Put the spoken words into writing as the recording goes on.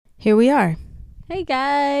Here we are. Hey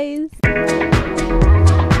guys.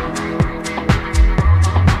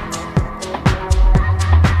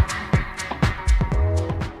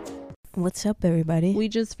 What's up, everybody? We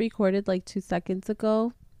just recorded like 2 seconds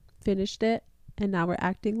ago, finished it, and now we're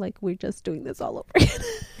acting like we're just doing this all over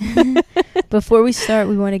again. Before we start,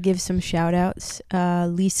 we want to give some shout outs.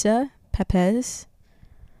 Lisa Pepez,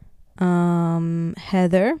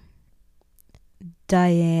 Heather,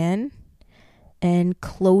 Diane, and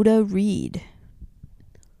Cloda Reed.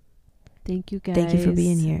 Thank you guys. Thank you for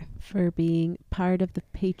being here. For being part of the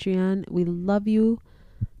Patreon. We love you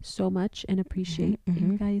so much and appreciate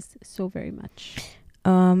you guys so very much.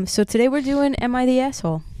 So today we're doing Am I the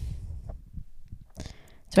Asshole?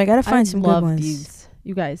 So I gotta find some good ones. These.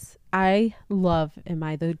 You guys, I love Am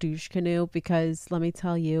I the Douche Canoe because let me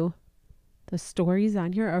tell you, the stories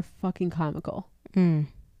on here are fucking comical. This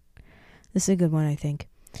is a good one, I think.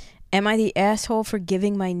 Am I the asshole for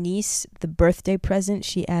giving my niece the birthday present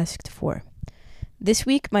she asked for? This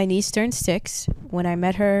week, my niece turned 6. When I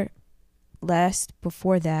met her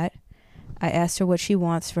before that, I asked her what she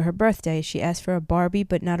wants for her birthday. She asked for a Barbie,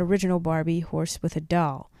 but not original Barbie, horse with a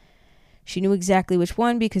doll. She knew exactly which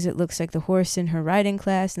one because it looks like the horse in her riding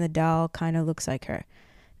class and the doll kind of looks like her.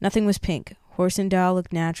 Nothing was pink. Horse and doll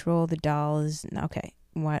look natural. The doll is okay.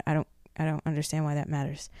 Why? I don't understand why that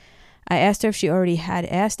matters. I asked her if she already had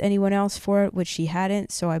asked anyone else for it, which she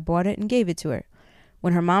hadn't, so I bought it and gave it to her.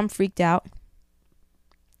 When her mom freaked out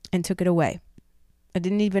and took it away. I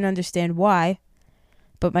didn't even understand why,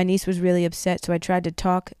 but my niece was really upset, so I tried to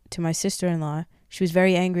talk to my sister-in-law. She was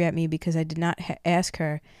very angry at me because I did not ask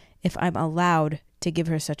her if I'm allowed to give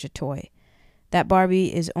her such a toy. That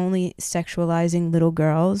Barbie is only sexualizing little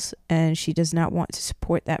girls, and she does not want to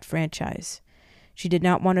support that franchise. She did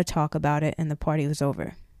not want to talk about it, and the party was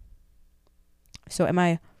over. So am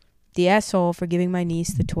I the asshole for giving my niece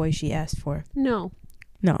the toy she asked for? No.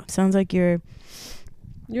 No, it sounds like your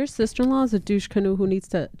sister-in-law is a douche canoe who needs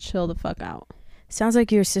to chill the fuck out. Sounds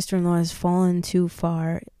like your sister-in-law has fallen too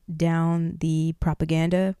far down the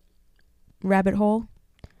propaganda rabbit hole.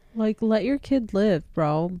 Like, let your kid live,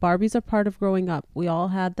 bro. Barbies are part of growing up. We all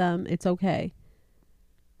had them. It's okay.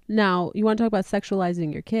 Now, you want to talk about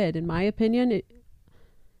sexualizing your kid. In my opinion,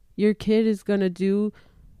 your kid is going to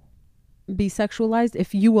be sexualized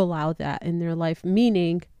if you allow that in their life,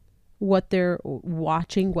 meaning what they're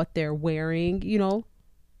watching, what they're wearing,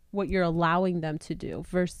 what you're allowing them to do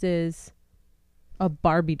versus a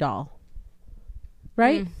Barbie doll.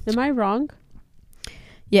 Right? Am I wrong?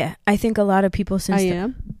 Yeah, I think a lot of people since... I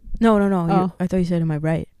am? No. Oh. I thought you said, am I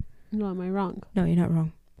right? No, am I wrong? No, you're not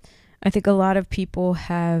wrong. I think a lot of people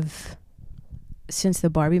have, since the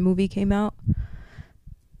Barbie movie came out,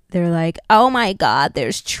 they're like, oh my God,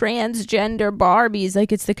 there's transgender Barbies.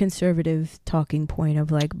 Like, it's the conservative talking point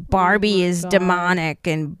of like, Barbie is demonic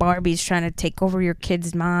and Barbie's trying to take over your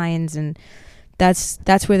kids' minds. And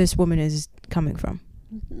that's where this woman is coming from.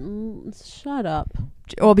 Shut up.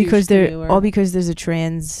 All because there's a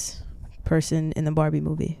trans person in the Barbie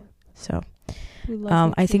movie. So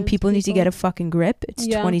I think people need to get a fucking grip. It's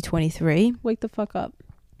 2023. Wake the fuck up.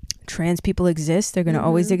 Trans people exist. They're going to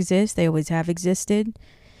always exist. They always have existed.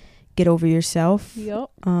 Get over yourself.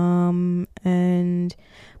 Yep. And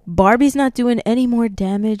Barbie's not doing any more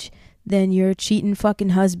damage than your cheating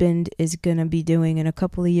fucking husband is going to be doing in a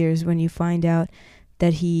couple of years when you find out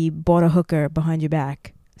that he bought a hooker behind your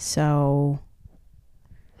back. So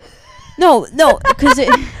no, because it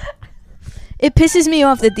pisses me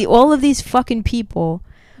off that all of these fucking people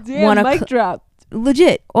want to mic drop.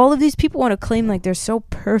 Legit, all of these people want to claim like they're so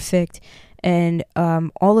perfect and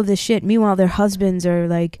all of this shit. Meanwhile, their husbands are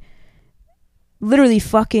like literally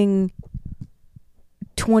fucking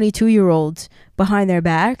 22-year-olds behind their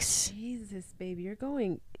backs. Jesus, baby, you're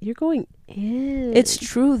going in. It's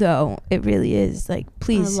true though. It really is. Like,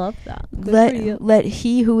 please, I love that. Let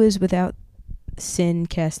he who is without sin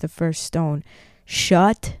cast the first stone.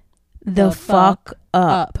 Shut the fuck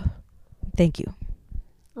up. Thank you.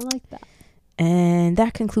 I like that. And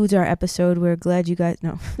that concludes our episode. We're glad you guys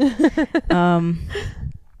know. Am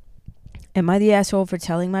I the asshole for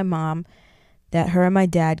telling my mom that her and my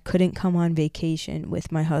dad couldn't come on vacation with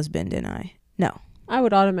my husband and I? No. I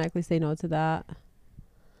would automatically say no to that.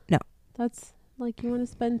 No. That's like, you want to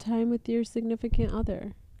spend time with your significant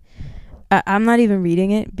other. I'm not even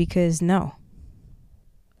reading it because no.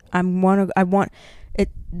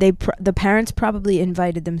 The parents probably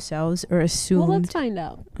invited themselves or assumed. Well, let's find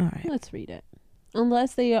out. All right. Let's read it.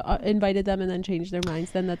 Unless they invited them and then changed their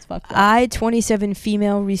minds, then that's fucked up. I, 27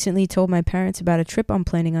 female, recently told my parents about a trip I'm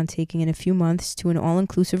planning on taking in a few months to an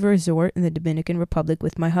all-inclusive resort in the Dominican Republic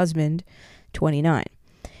with my husband, 29.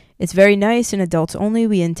 It's very nice and adults only.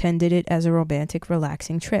 We intended it as a romantic,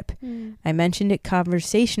 relaxing trip. I mentioned it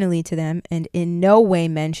conversationally to them and in no way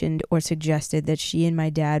mentioned or suggested that she and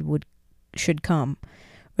my dad should come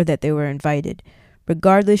or that they were invited.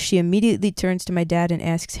 Regardless, she immediately turns to my dad and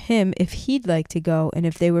asks him if he'd like to go and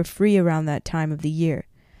if they were free around that time of the year.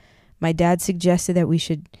 My dad suggested that we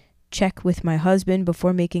should check with my husband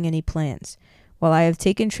before making any plans. While I have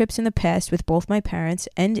taken trips in the past with both my parents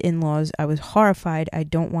and in-laws, I was horrified. I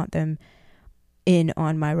don't want them in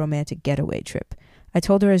on my romantic getaway trip. I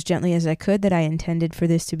told her as gently as I could that I intended for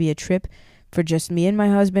this to be a trip for just me and my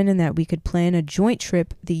husband and that we could plan a joint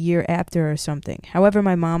trip the year after or something. However,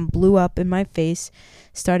 my mom blew up in my face,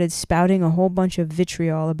 started spouting a whole bunch of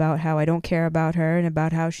vitriol about how I don't care about her and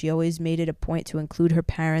about how she always made it a point to include her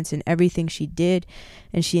parents in everything she did,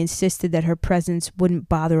 and she insisted that her presence wouldn't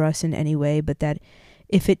bother us in any way, but that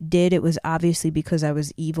if it did, it was obviously because I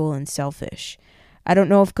was evil and selfish. I don't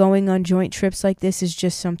know if going on joint trips like this is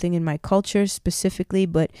just something in my culture specifically,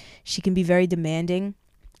 but she can be very demanding.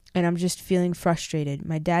 And I'm just feeling frustrated.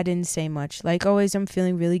 My dad didn't say much. Like always, I'm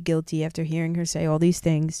feeling really guilty after hearing her say all these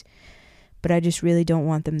things. But I just really don't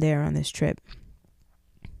want them there on this trip.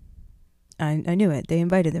 I knew it. They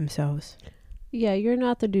invited themselves. Yeah, you're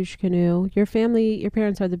not the douche canoe. Your family, your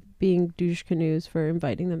parents are the being douche canoes for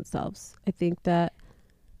inviting themselves. I think that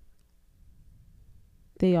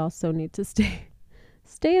they also need to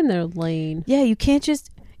stay in their lane. Yeah, you can't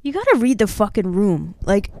just... You gotta read the fucking room.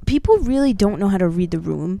 Like, people really don't know how to read the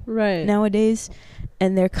room nowadays.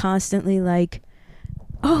 And they're constantly like,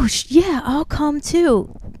 oh, yeah, I'll come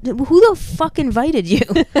too. Who the fuck invited you?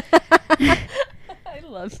 I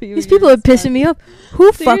love you. These people are pissing me off.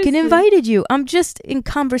 Who fucking invited you? I'm just in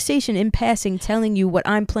conversation, in passing, telling you what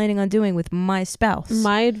I'm planning on doing with my spouse.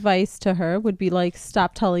 My advice to her would be like,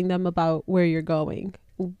 stop telling them about where you're going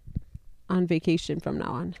on vacation from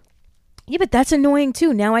now on. Yeah, but that's annoying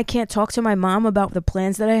too. Now I can't talk to my mom about the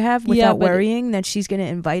plans that I have without worrying that she's going to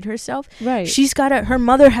invite herself. Right. Her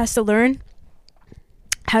mother has to learn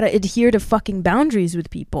how to adhere to fucking boundaries with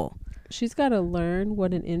people. She's got to learn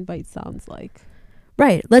what an invite sounds like.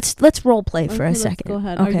 Right. Let's role play for a second. Go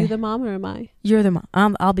ahead. Okay. Are you the mom or am I? You're the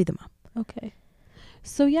mom. I'll be the mom. Okay.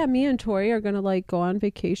 So yeah, me and Tori are going to like go on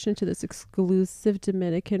vacation to this exclusive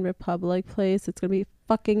Dominican Republic place. It's going to be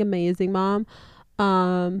fucking amazing, Mom.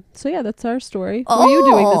 So yeah, that's our story. What are you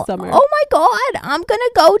doing this summer? Oh my God, I'm gonna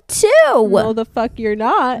go too. No, the fuck you're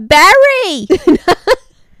not. Barry!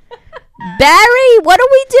 Barry, what are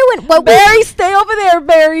we doing? Barry, stay over there,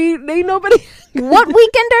 Barry. Ain't nobody. What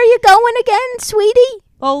weekend are you going again, sweetie?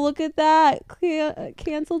 Oh, look at that.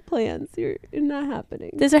 Canceled plans. You're not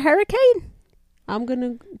happening. There's a hurricane? I'm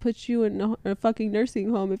gonna put you in a fucking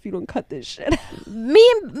nursing home if you don't cut this shit.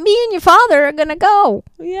 Me and your father are gonna go.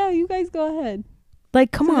 Yeah, you guys go ahead.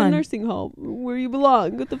 Like, come on. A nursing home where you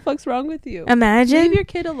belong. What the fuck's wrong with you? Imagine. Leave your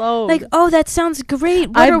kid alone. Like, oh, that sounds great.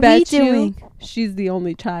 What are we doing? She's the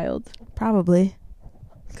only child. Probably.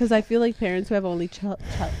 Because I feel like parents who have only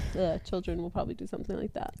children will probably do something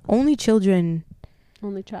like that. Only children.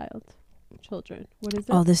 Only child. Children. What is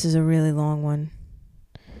it? Oh, this is a really long one.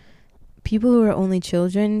 People who are only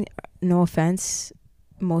children, no offense,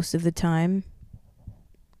 most of the time,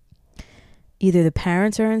 either the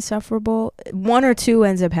parents are insufferable. One or two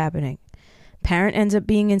ends up happening. Parent ends up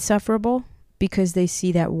being insufferable because they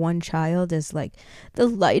see that one child as like the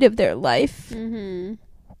light of their life. Mm-hmm.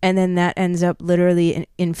 And then that ends up literally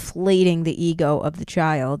inflating the ego of the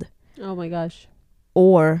child. Oh my gosh.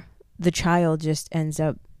 Or the child just ends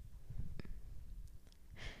up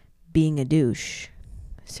being a douche.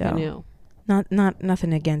 So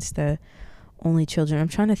nothing against the only children. I'm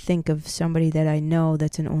trying to think of somebody that I know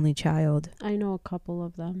that's an only child. I know a couple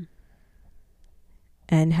of them.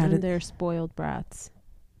 And they're spoiled brats.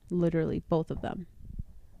 Literally, both of them.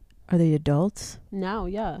 Are they adults? Now,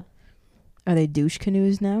 yeah. Are they douche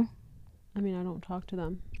canoes now? I mean, I don't talk to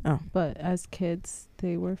them. Oh. But as kids,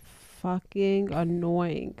 they were fucking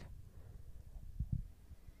annoying.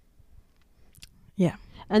 Yeah.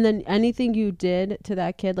 And then anything you did to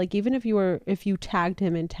that kid, like even if you tagged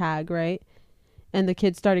him in tag, right? And the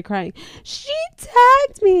kid started crying. She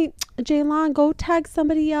tagged me. Xhejlan, go tag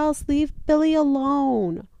somebody else. Leave Billy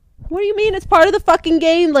alone. What do you mean? It's part of the fucking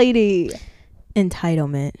game, lady.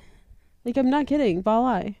 Entitlement. Like, I'm not kidding.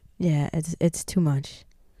 Balai. Yeah, it's too much.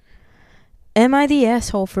 Am I the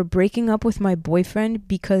asshole for breaking up with my boyfriend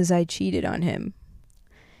because I cheated on him?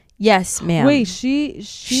 Yes, ma'am. Wait, she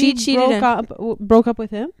cheated broke up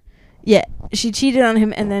with him? Yeah, she cheated on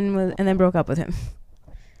him and then broke up with him.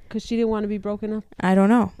 Because she didn't want to be broken up? I don't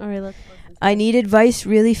know. All right, let's listen I need advice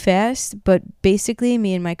really fast, but basically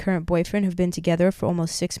me and my current boyfriend have been together for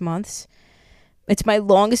almost 6 months. It's my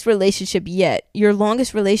longest relationship yet. Your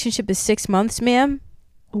longest relationship is 6 months, ma'am?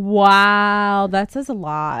 Wow, that says a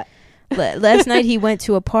lot. Last night he went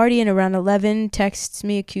to a party and around 11 texts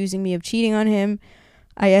me accusing me of cheating on him.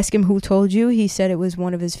 I asked him who told you. He said it was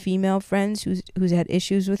one of his female friends who's had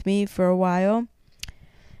issues with me for a while.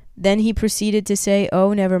 Then he proceeded to say,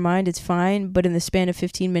 oh, never mind, it's fine. But in the span of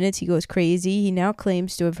 15 minutes, he goes crazy. He now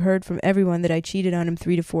claims to have heard from everyone that I cheated on him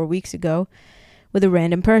 3 to 4 weeks ago with a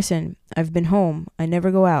random person. I've been home. I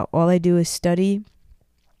never go out. All I do is study,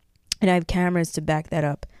 and I have cameras to back that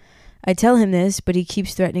up. I tell him this, but he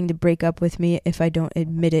keeps threatening to break up with me if I don't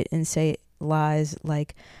admit it and say lies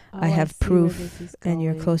like I have proof and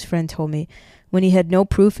your close friend told me, when he had no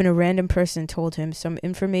proof and a random person told him some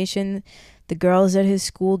information. The girls at his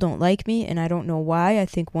school don't like me, and I don't know why. I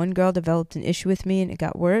think one girl developed an issue with me, and it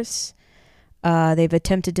got worse. They've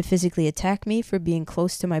attempted to physically attack me for being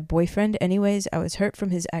close to my boyfriend. Anyways, I was hurt from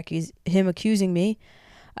him accusing me.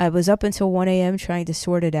 I was up until 1 a.m. trying to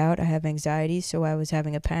sort it out. I have anxiety, so I was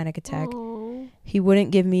having a panic attack. Aww. He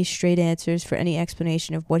wouldn't give me straight answers for any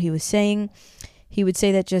explanation of what he was saying. He would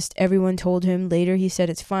say that just everyone told him. Later, he said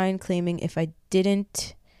it's fine, claiming if I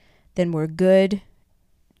didn't, then we're good.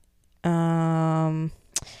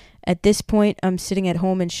 At this point, I'm sitting at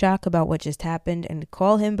home in shock about what just happened and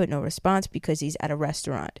call him, but no response because he's at a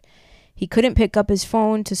restaurant. He couldn't pick up his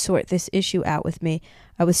phone to sort this issue out with me.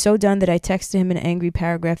 I was so done that I texted him an angry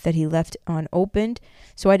paragraph that he left unopened.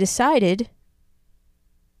 So I decided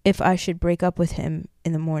if I should break up with him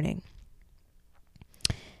in the morning.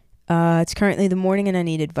 It's currently the morning and I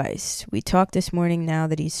need advice. We talked this morning. Now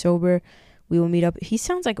that he's sober, we will meet up. He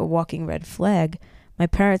sounds like a walking red flag. My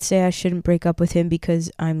parents say I shouldn't break up with him because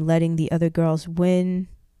I'm letting the other girls win.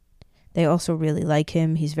 They also really like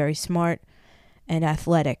him. He's very smart and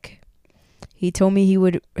athletic. He told me he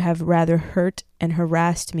would have rather hurt and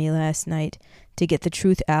harassed me last night to get the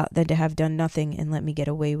truth out than to have done nothing and let me get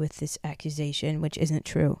away with this accusation, which isn't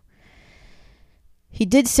true. He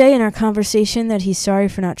did say in our conversation that he's sorry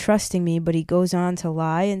for not trusting me, but he goes on to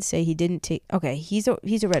lie and say he didn't take... Okay, he's a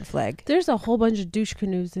red flag. There's a whole bunch of douche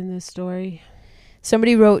canoes in this story.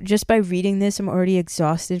 Somebody wrote, just by reading this, I'm already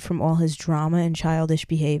exhausted from all his drama and childish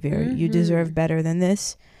behavior. You deserve better than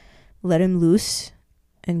this. Let him loose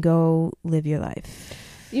and go live your life.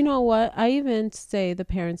 You know what? I even say the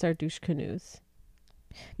parents are douche canoes.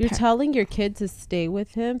 You're telling your kid to stay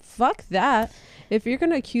with him? Fuck that. If you're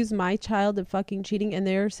going to accuse my child of fucking cheating and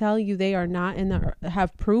they're telling you they are not and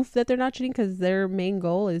have proof that they're not cheating because their main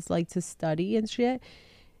goal is like to study and shit,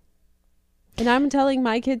 and I'm telling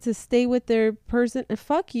my kid to stay with their person,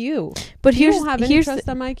 fuck you. But you don't have any trust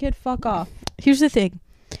on my kid, fuck off. Here's the thing.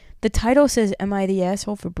 The title says, am I the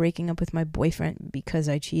asshole for breaking up with my boyfriend because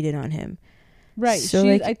I cheated on him? Right. So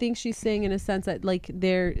I think she's saying in a sense that like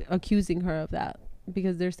they're accusing her of that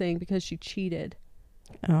because they're saying because she cheated.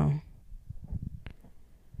 Oh.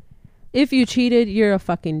 If you cheated, you're a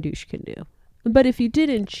fucking douche canoe. But if you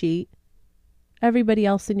didn't cheat, everybody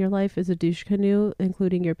else in your life is a douche canoe,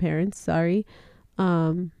 including your parents. Sorry.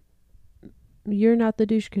 You're not the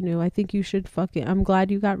douche canoe. I think you should I'm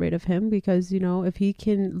glad you got rid of him because, you know, if he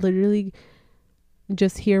can literally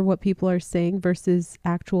just hear what people are saying versus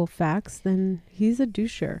actual facts, then he's a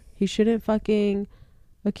doucher. He shouldn't fucking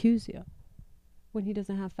accuse you when he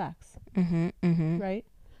doesn't have facts. Right?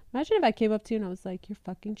 Imagine if I came up to you and I was like, you're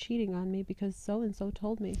fucking cheating on me because so-and-so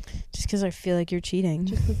told me. Just because I feel like you're cheating.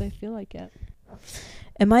 Just because I feel like it.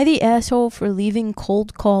 Am I the asshole for leaving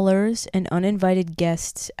cold callers and uninvited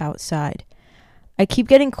guests outside? I keep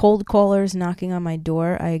getting cold callers knocking on my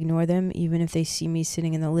door. I ignore them even if they see me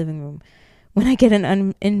sitting in the living room. When I get an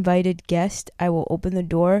uninvited guest, I will open the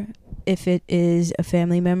door if it is a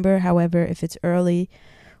family member. However, if it's early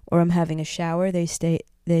or I'm having a shower, they stay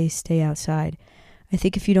outside. I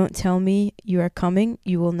think if you don't tell me you are coming,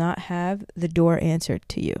 you will not have the door answered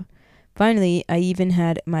to you. Finally, I even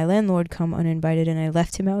had my landlord come uninvited and I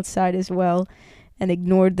left him outside as well and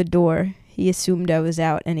ignored the door. He assumed I was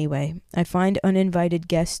out anyway. I find uninvited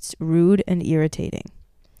guests rude and irritating.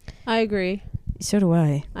 I agree. So do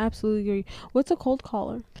I. I absolutely agree. What's a cold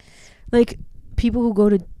caller? Like people who go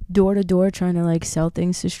to door trying to like sell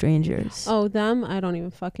things to strangers. Oh, them? I don't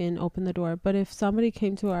even fucking open the door. But if somebody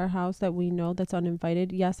came to our house that we know that's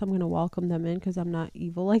uninvited, yes, I'm going to welcome them in because I'm not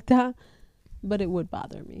evil like that. But it would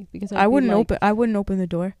bother me because I wouldn't open the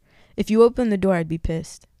door. If you open the door, I'd be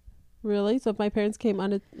pissed. Really? So if my parents came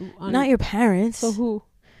not your parents. So who?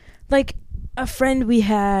 Like a friend we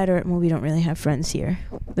had, we don't really have friends here.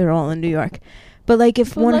 They're all in New York. But like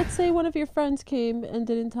if But one let's say one of your friends came and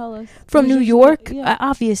didn't tell us. from There's New just York, yeah.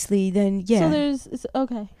 obviously, then yeah. So it's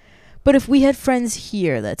okay. But if we had friends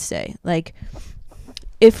here, let's say, like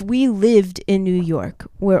if we lived in New York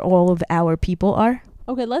where all of our people are.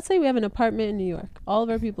 Okay, let's say we have an apartment in New York. All of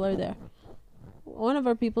our people are there. One of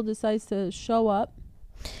our people decides to show up.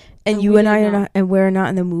 And you and I are not, and we're not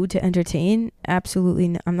in the mood to entertain.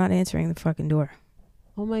 Absolutely, I'm not answering the fucking door.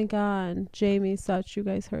 Oh my God, Jamie, Such, you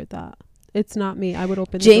guys heard that? It's not me. I would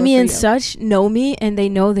open. Jamie and the door for Such know me, and they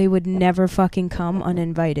know they would never fucking come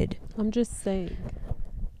uninvited. I'm just saying.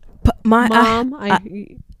 My mom,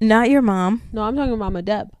 not your mom. No, I'm talking Mama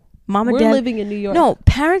Deb. Mama We're Deb. living in New York. No,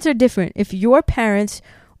 parents are different. If your parents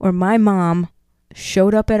or my mom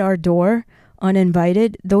showed up at our door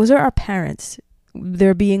uninvited, those are our parents.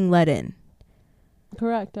 They're being let in.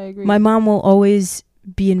 Correct, I agree. My mom will always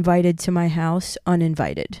be invited to my house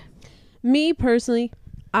uninvited. Me personally,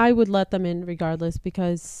 I would let them in regardless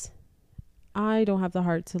because I don't have the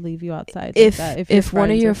heart to leave you outside. If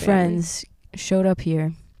one of your friends showed up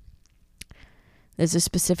here, there's a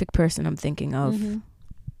specific person I'm thinking of. Mm-hmm.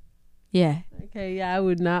 Yeah. Okay, yeah, I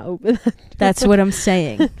would not open that door. That's what I'm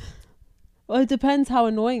saying. Well, it depends how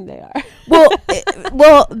annoying they are.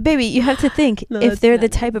 well, baby, you have to think. No, if they're the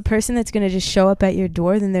nice. type of person that's going to just show up at your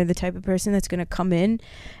door, then they're the type of person that's going to come in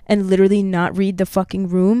and literally not read the fucking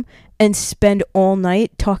room and spend all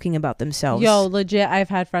night talking about themselves. Yo, legit, I've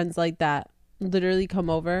had friends like that literally come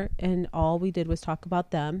over and all we did was talk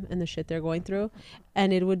about them and the shit they're going through.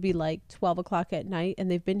 And it would be like 12 o'clock at night.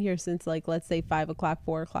 And they've been here since like, let's say 5 o'clock,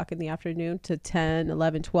 4 o'clock in the afternoon to 10,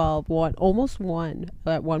 11, 12, 1, almost 1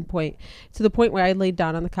 at one point. To the point where I laid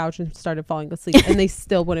down on the couch and started falling asleep and they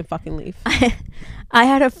still wouldn't fucking leave. I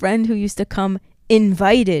had a friend who used to come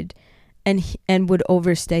invited and would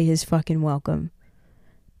overstay his fucking welcome.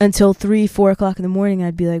 Until 3, 4 o'clock in the morning,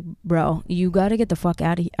 I'd be like, bro, you got to get the fuck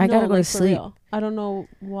out of here. I got to go to sleep. Real. I don't know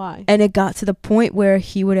why. And it got to the point where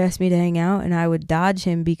he would ask me to hang out and I would dodge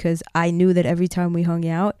him because I knew that every time we hung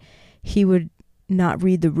out, he would not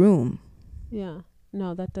read the room. Yeah.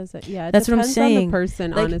 No, that doesn't. Yeah. It That's what I'm depends saying. on the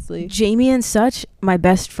person, like, honestly. Jamie and Such, my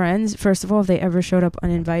best friends, first of all, if they ever showed up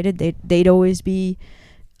uninvited, they'd always be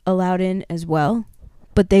allowed in as well.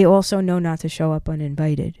 But they also know not to show up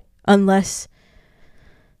uninvited. Unless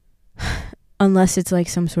it's like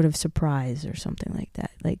some sort of surprise or something like that.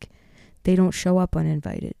 Like, they don't show up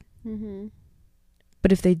uninvited. Mm-hmm.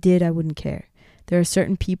 But if they did, I wouldn't care. There are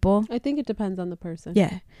certain people. I think it depends on the person.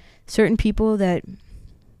 Yeah. Certain people that.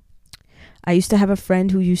 I used to have a friend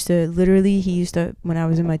who used to literally, when I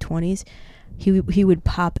was in my 20s, he would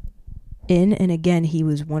pop in. And again, he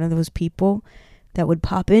was one of those people that would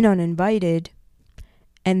pop in uninvited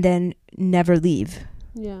and then never leave.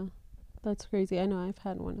 Yeah. That's crazy. I know I've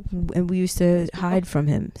had one. And we used to hide from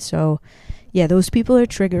him. So, yeah, those people are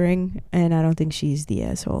triggering, and I don't think she's the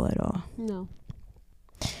asshole at all. No.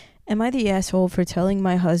 Am I the asshole for telling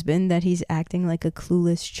my husband that he's acting like a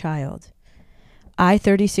clueless child? I,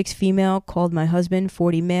 36 female, called my husband,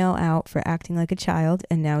 40 male, out for acting like a child,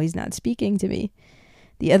 and now he's not speaking to me.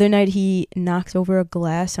 The other night, he knocked over a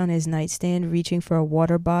glass on his nightstand, reaching for a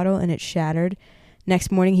water bottle, and it shattered.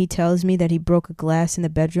 Next morning, he tells me that he broke a glass in the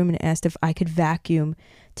bedroom and asked if I could vacuum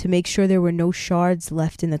to make sure there were no shards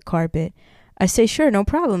left in the carpet. I say, sure, no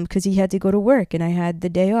problem, because he had to go to work and I had the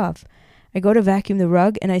day off. I go to vacuum the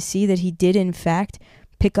rug and I see that he did, in fact,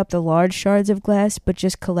 pick up the large shards of glass, but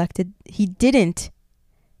just collected. He didn't,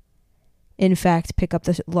 in fact, pick up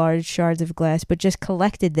the large shards of glass, but just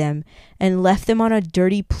collected them and left them on a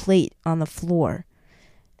dirty plate on the floor.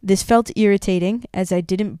 This felt irritating, as I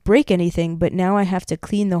didn't break anything, but now I have to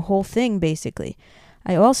clean the whole thing, basically.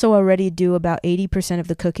 I also already do about 80% of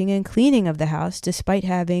the cooking and cleaning of the house, despite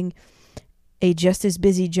having a just as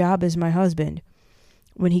busy job as my husband.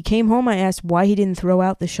 When he came home, I asked why he didn't throw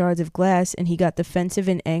out the shards of glass, and he got defensive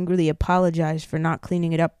and angrily apologized for not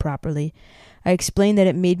cleaning it up properly. I explained that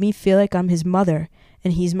it made me feel like I'm his mother,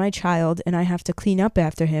 and he's my child, and I have to clean up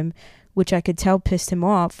after him, which I could tell pissed him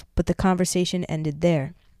off, but the conversation ended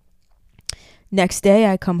there. Next day,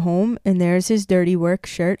 I come home, and there's his dirty work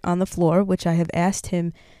shirt on the floor, which I have asked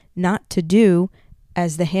him not to do,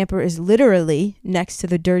 as the hamper is literally next to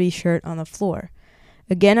the dirty shirt on the floor.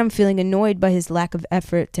 Again, I'm feeling annoyed by his lack of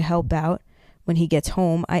effort to help out. When he gets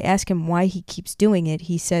home, I ask him why he keeps doing it.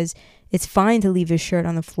 He says it's fine to leave his shirt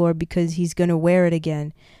on the floor because he's going to wear it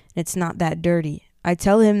again, and it's not that dirty. I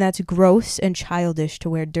tell him that's gross and childish to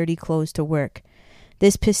wear dirty clothes to work.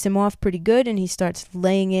 This pissed him off pretty good, and he starts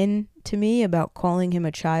laying in to me about calling him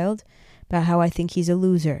a child, about how I think he's a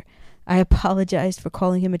loser. I apologized for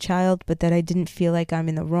calling him a child, but that I didn't feel like I'm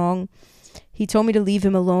in the wrong. He He told me to leave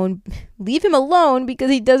him alone. Leave him alone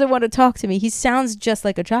because he doesn't want to talk to me. He sounds just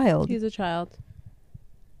like a child. He's a child.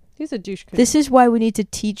 He's a douche. This is why we need to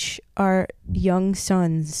teach our young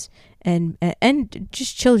sons and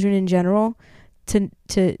just children in general to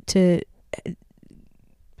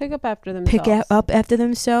pick up after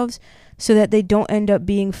themselves. So that they don't end up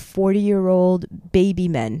being 40-year-old baby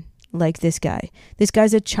men like this guy. This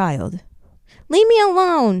guy's a child. Leave me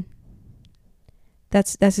alone.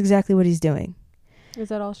 That's exactly what he's doing. Is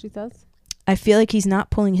that all she says? I feel like he's not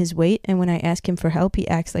pulling his weight, and when I ask him for help, he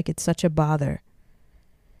acts like it's such a bother.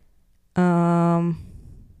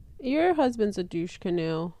 Your husband's a douche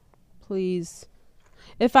canoe. Please.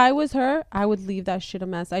 If I was her, I would leave that shit a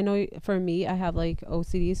mess. I know for me, I have like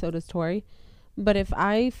OCD, so does Tori. But if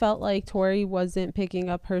I felt like Tori wasn't picking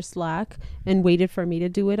up her slack and waited for me to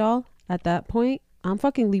do it all, at that point, I'm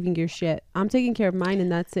fucking leaving your shit. I'm taking care of mine, and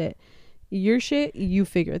that's it. Your shit, you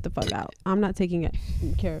figure it the fuck out. I'm not taking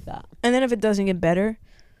care of that. And then if it doesn't get better,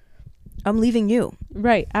 I'm leaving you.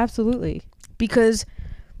 Right, absolutely. Because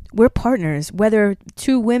we're partners. Whether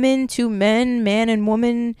two women, two men, man and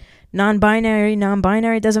woman, non-binary,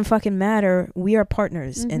 it doesn't fucking matter. We are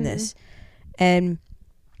partners in this. And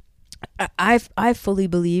I fully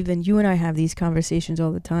believe, and you and I have these conversations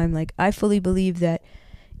all the time, like I fully believe that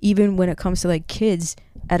even when it comes to like kids,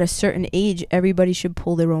 at a certain age, everybody should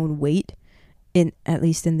pull their own weight, in at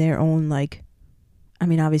least in their own, like, I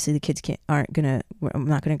mean, obviously the kids I'm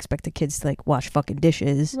not gonna expect the kids to like wash fucking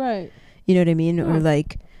dishes, right? You know what I mean? Yeah. Or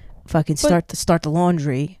like fucking start the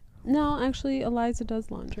laundry. No, actually, Eliza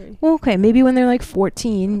does laundry. Well, okay, maybe when they're like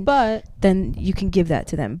 14, but then you can give that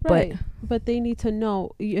to them. Right. But they need to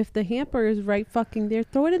know if the hamper is right fucking there,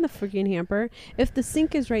 throw it in the freaking hamper. If the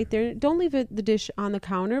sink is right there, don't leave the dish on the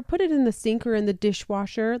counter. Put it in the sink or in the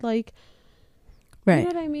dishwasher. Like, right. You know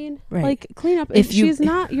what I mean? Right. Like, clean up. She's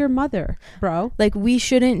not your mother, bro. Like, we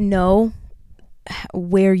shouldn't know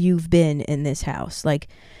where you've been in this house. Like,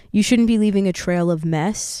 you shouldn't be leaving a trail of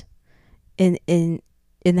mess in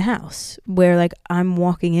the house where like I'm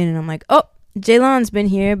walking in and I'm like, oh, Xhejlan's been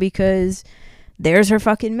here because there's her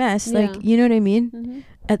fucking mess. Yeah. Like, you know what I mean?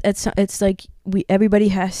 It's like everybody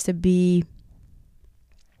has to be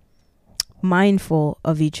mindful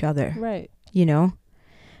of each other. Right. You know?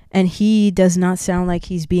 And he does not sound like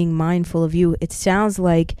he's being mindful of you. It sounds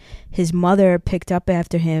like his mother picked up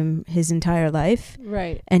after him his entire life.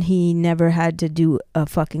 Right. And he never had to do a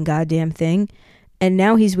fucking goddamn thing. And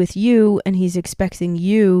now he's with you, and he's expecting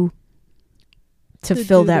you to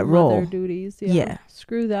fill that role. Duties. Yeah.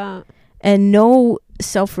 Screw that. And no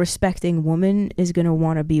self-respecting woman is going to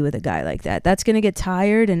want to be with a guy like that. That's going to get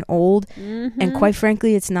tired and old. And quite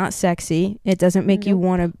frankly, it's not sexy. It doesn't make you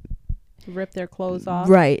want to rip their clothes off.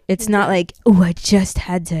 Right. It's not like, oh, I just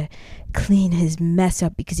had to clean his mess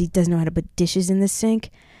up because he doesn't know how to put dishes in the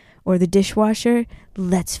sink or the dishwasher.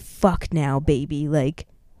 Let's fuck now, baby. Like,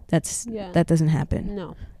 that doesn't happen.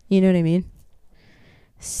 No. You know what I mean?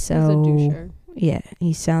 So, he's a doucher. Yeah,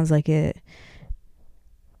 he sounds like a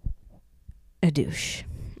douche.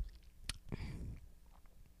 I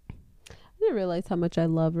didn't realize how much I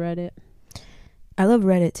love Reddit. I love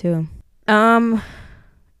Reddit too. Am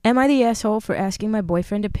I the asshole for asking my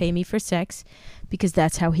boyfriend to pay me for sex because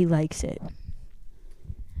that's how he likes it?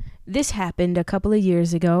 This happened a couple of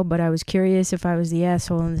years ago, but I was curious if I was the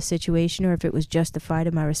asshole in the situation or if it was justified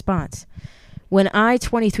in my response. When I,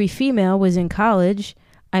 23 female, was in college,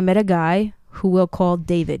 I met a guy who we'll call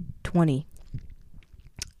David, 20.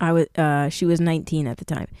 She was 19 at the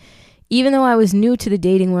time. Even though I was new to the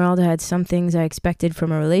dating world, I had some things I expected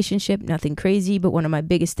from a relationship, nothing crazy, but one of my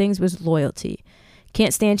biggest things was loyalty.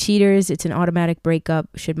 Can't stand cheaters. It's an automatic breakup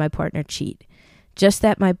should my partner cheat.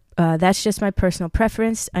 That's just my personal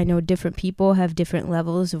preference. I know different people have different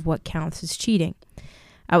levels of what counts as cheating.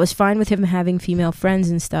 I was fine with him having female friends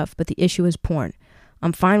and stuff, but the issue was porn.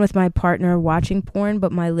 I'm fine with my partner watching porn,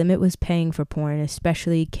 but my limit was paying for porn,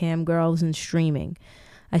 especially cam girls and streaming.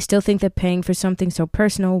 I still think that paying for something so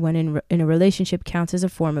personal when in a relationship counts as a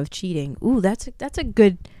form of cheating. Ooh, that's a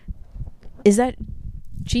good... Is that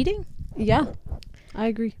cheating? Yeah, I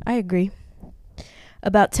agree.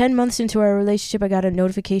 About 10 months into our relationship, I got a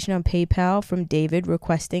notification on PayPal from David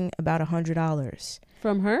requesting about $100.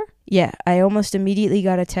 From her? Yeah, I almost immediately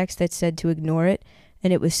got a text that said to ignore it,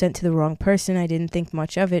 and it was sent to the wrong person. I didn't think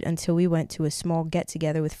much of it until we went to a small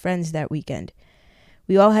get-together with friends that weekend.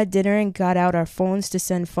 We all had dinner and got out our phones to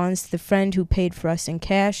send funds to the friend who paid for us in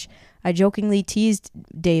cash. I jokingly teased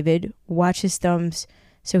David, watch his thumbs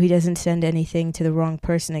so he doesn't send anything to the wrong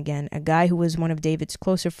person again. A guy who was one of David's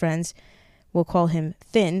closer friends, we'll call him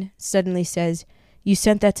Finn, suddenly says, You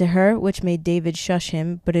sent that to her, which made David shush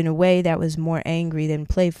him, but in a way that was more angry than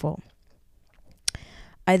playful.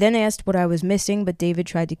 I then asked what I was missing, but David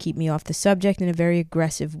tried to keep me off the subject in a very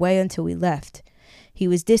aggressive way until we left. He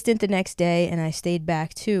was distant the next day, and I stayed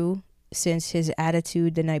back too, since his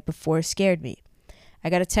attitude the night before scared me. I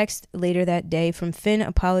got a text later that day from Finn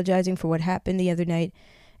apologizing for what happened the other night,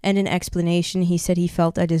 and an explanation. He said he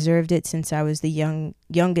felt I deserved it since I was the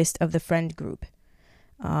youngest of the friend group.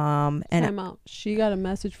 Time out. She got a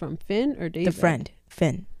message from Finn or David? The friend,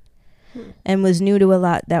 Finn. And was new to a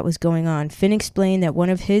lot that was going on. Finn explained that one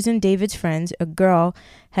of his and David's friends, a girl,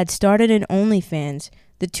 had started an OnlyFans.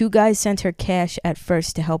 The two guys sent her cash at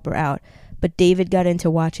first to help her out, but David got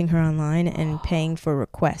into watching her online and paying for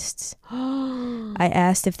requests. I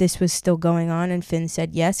asked if this was still going on, and Finn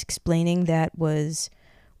said yes, explaining that was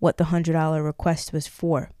what the $100 request was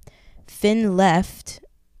for. Finn left,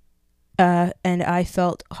 and I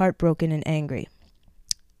felt heartbroken and angry.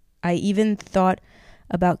 I even thought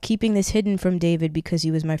about keeping this hidden from David because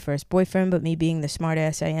he was my first boyfriend, but me being the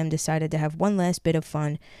smartass I am, decided to have one last bit of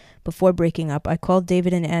fun before breaking up. I called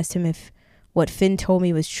David and asked him if what Finn told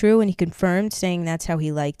me was true, and he confirmed, saying that's how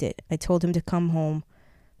he liked it. I told him to come home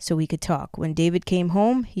so we could talk. When David came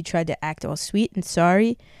home, he tried to act all sweet and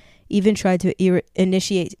sorry, even tried to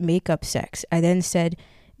initiate makeup sex. I then said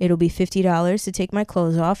it'll be $50 to take my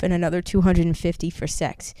clothes off and another $250 for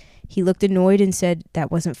sex. He looked annoyed and said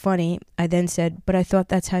that wasn't funny. I then said, but I thought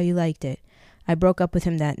that's how you liked it. I broke up with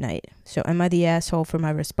him that night. So am I the asshole for my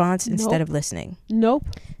response instead of listening? Nope.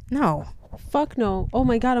 No. Fuck no. Oh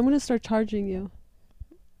my God, I'm going to start charging you.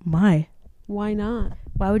 Why? Why not?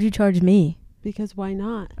 Why would you charge me? Because why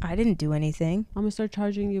not? I didn't do anything. I'm going to start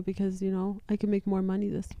charging you because, I can make more money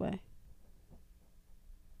this way.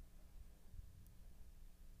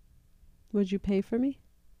 Would you pay for me?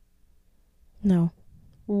 No.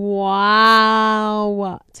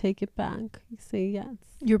 Wow. Take it back. You say yes.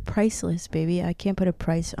 You're priceless, baby. I can't put a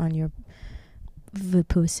price on your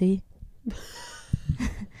pussy.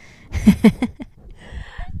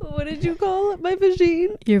 What did you call it? My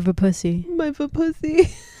machine? Your pussy. My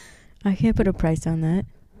pussy. I can't put a price on that.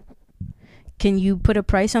 Can you put a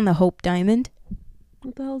price on the Hope Diamond?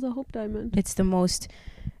 What the hell is a Hope Diamond? It's the most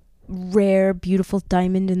rare, beautiful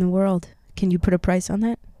diamond in the world. Can you put a price on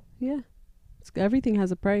that? Yeah. Everything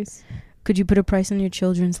has a price. Could you put a price on your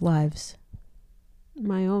children's lives?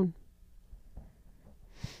 My own.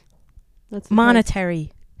 That's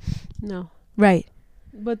monetary. Price. No. Right.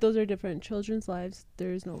 But those are different. Children's lives,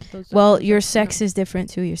 there is no... Well, your sex is different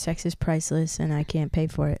too. Your sex is priceless and I can't pay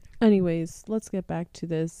for it. Anyways, let's get back to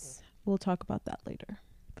this. We'll talk about that later.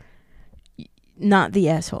 Not the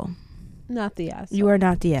asshole. Not the asshole. You are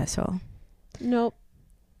not the asshole. Nope.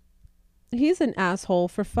 He's an asshole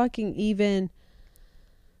for fucking even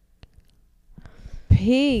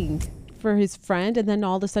paying for his friend, and then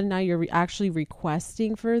all of a sudden now you're actually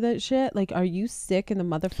requesting for that shit. Like, are you sick in the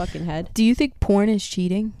motherfucking head? Do you think porn is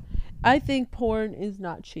cheating? I think porn is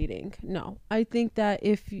not cheating. No. I think that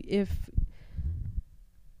if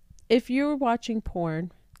you're watching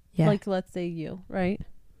porn, like let's say you, right?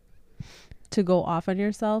 To go off on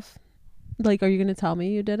yourself, like, are you going to tell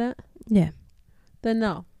me you did it? Yeah. Then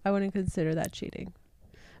no, I wouldn't consider that cheating.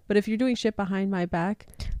 But if you're doing shit behind my back.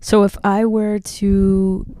 So if I were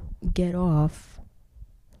to get off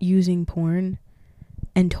using porn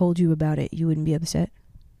and told you about it, you wouldn't be upset?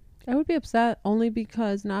 I would be upset only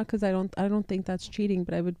because, not because I don't think that's cheating,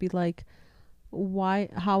 but I would be like, why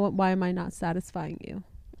am I not satisfying you?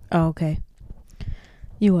 Oh, okay.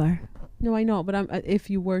 You are. No, I know, but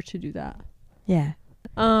if you were to do that. Yeah.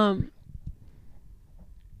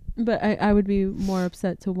 But I would be more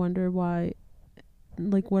upset to wonder why,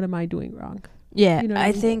 like, what am I doing wrong? Yeah, you know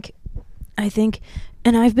I think,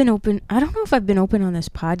 and I've been open. I don't know if I've been open on this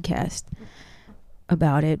podcast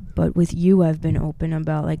about it, but with you, I've been open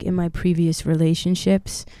about, like, in my previous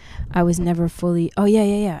relationships, I was never fully,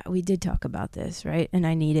 yeah. We did talk about this, right? And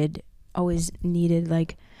I always needed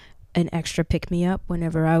like an extra pick-me-up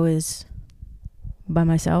whenever I was by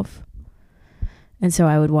myself. And so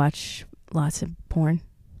I would watch lots of porn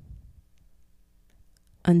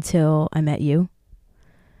until I met you,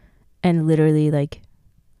 and literally, like,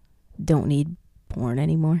 don't need porn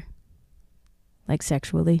anymore, like,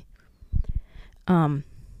 sexually.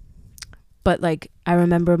 But, like, I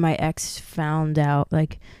remember my ex found out,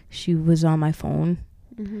 like, she was on my phone,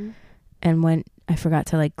 and when I forgot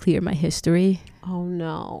to, like, clear my history. Oh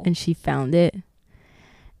no. And she found it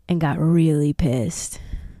and got really pissed.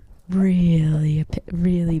 Really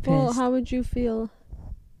pissed. Well, how would you feel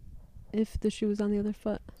if the shoe was on the other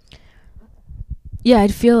foot? Yeah,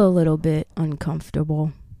 I'd feel a little bit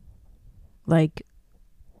uncomfortable. Like,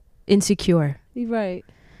 insecure. You're right.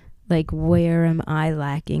 Like, where am I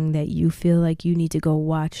lacking that you feel like you need to go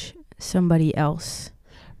watch somebody else?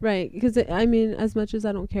 Right. Because, I mean, as much as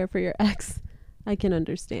I don't care for your ex, I can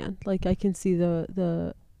understand. Like, I can see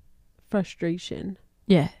the frustration.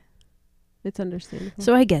 Yeah. It's understandable.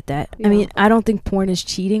 So I get that. Yeah. I mean, I don't think porn is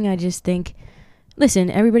cheating. I just think, listen,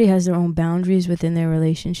 everybody has their own boundaries within their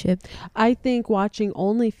relationship. I think watching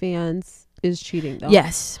OnlyFans is cheating, though.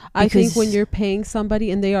 Yes. I think when you're paying somebody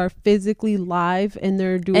and they are physically live and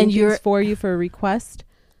they're doing things for you for a request.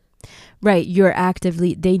 Right. You're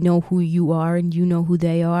actively, they know who you are and you know who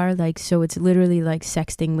they are. Like, so it's literally like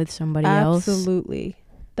sexting with somebody else. Absolutely.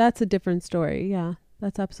 That's a different story. Yeah.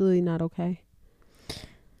 That's absolutely not okay.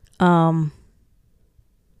 Am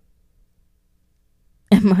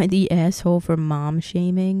I the asshole for mom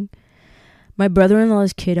shaming? My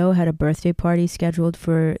brother-in-law's kiddo had a birthday party scheduled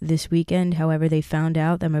for this weekend. However, they found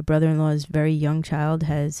out that my brother-in-law's very young child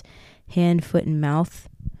has hand, foot, and mouth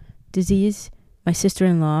disease. My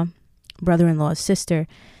sister-in-law, brother-in-law's sister,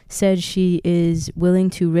 said she is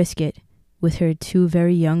willing to risk it with her 2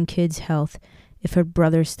 very young kids' health if her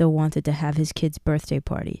brother still wanted to have his kid's birthday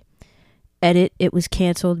party. Edit, it was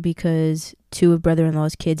canceled because 2 of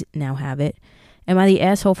brother-in-law's kids now have it. Am I the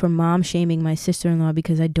asshole for mom shaming my sister-in-law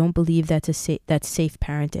because I don't believe that's safe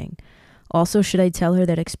parenting? Also, should I tell her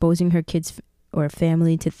that exposing her kids or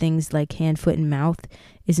family to things like hand, foot, and mouth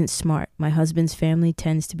isn't smart? My husband's family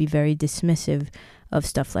tends to be very dismissive of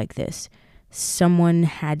stuff like this. Someone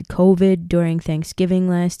had COVID during Thanksgiving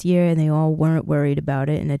last year and they all weren't worried about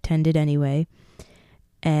it and attended anyway.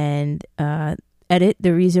 And edit,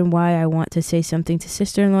 the reason why I want to say something to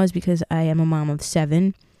sister-in-law is because I am a mom of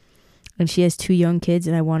 7 and she has 2 young kids,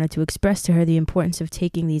 and I wanted to express to her the importance of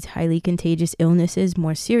taking these highly contagious illnesses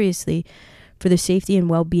more seriously for the safety and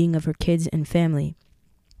well-being of her kids and family.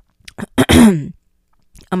 I'm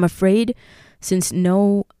afraid, since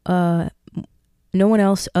no one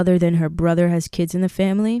else other than her brother has kids in the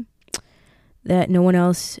family, that no one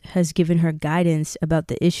else has given her guidance about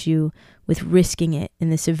the issue with risking it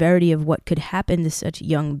and the severity of what could happen to such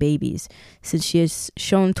young babies, since she has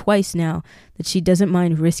shown twice now that she doesn't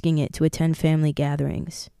mind risking it to attend family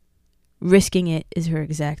gatherings. Risking it is her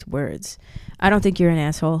exact words. I don't think you're an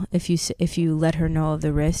asshole if you let her know of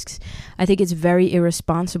the risks. I think it's very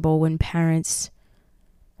irresponsible when parents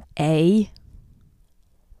bring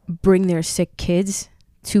their sick kids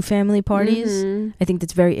to family parties. Mm-hmm. I think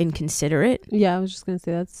that's very inconsiderate. Yeah, I was just going to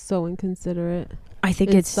say that's so inconsiderate. I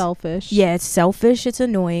think it's selfish. Yeah, it's selfish. It's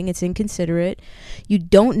annoying. It's inconsiderate. You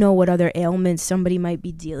don't know what other ailments somebody might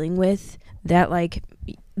be dealing with. That, like,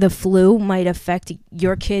 the flu might affect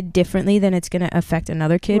your kid differently than it's going to affect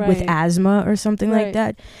another kid with asthma or something like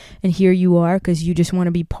that. And here you are because you just want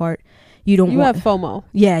to be part. You have FOMO.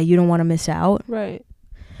 Yeah, you don't want to miss out. Right.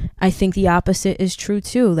 I think the opposite is true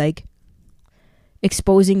too. Like,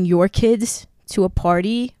 exposing your kids to a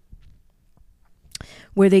party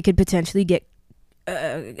where they could potentially get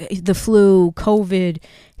the flu, COVID,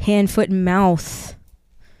 hand, foot, and mouth.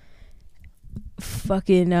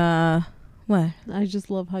 Fucking, what? I just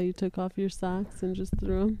love how you took off your socks and just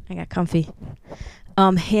threw them. I got comfy.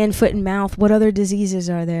 Hand, foot, and mouth. What other diseases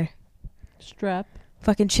are there? Strep.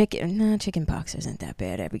 Fucking chicken. No, chicken pox isn't that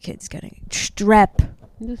bad. Every kid's got a strep.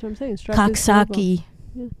 That's what I'm saying. Strep. Coxsackie.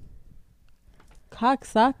 Yeah.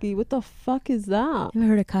 Coxsackie? What the fuck is that? You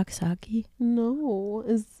ever heard of coxsackie? No.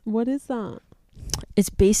 What is that? It's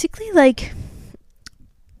basically like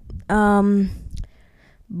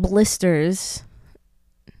blisters.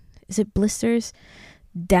 Is it blisters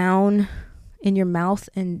down in your mouth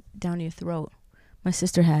and down your throat? My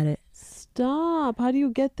sister had it. Stop. How do you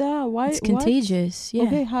get that? Why? It's contagious. Yeah.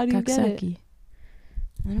 Okay, how do you get it?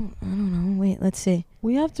 I don't know. Wait, let's see.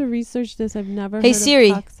 We have to research this. I've never heard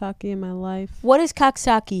Siri. of coxsackie in my life. What is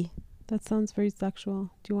coxsackie? That sounds very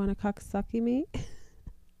sexual. Do you want to coxsackie me?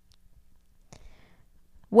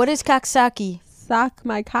 What is coxsackie? Sock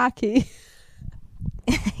my cocky.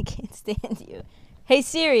 I can't stand you. Hey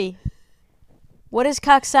Siri. What is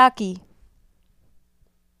coxsackie?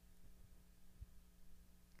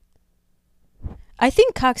 I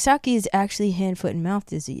think coxsackie is actually hand, foot, and mouth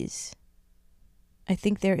disease. I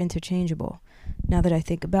think they're interchangeable. Now that I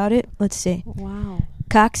think about it, let's see. Wow.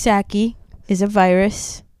 Coxsackie is a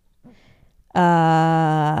virus. Coxsackie.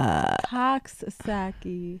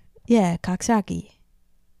 Yeah, coxsackie.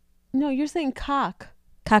 No, you're saying cock.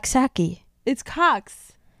 Coxsackie. It's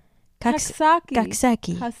cox. Coxsackie.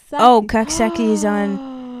 Coxsackie. Oh, coxsackie is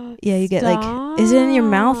on. Yeah, you get like. Is it in your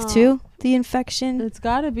mouth too? The infection. It's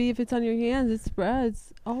gotta be. If it's on your hands, it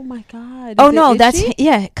spreads. Oh my god. Oh no, that's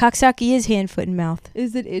coxsackie is hand, foot, and mouth.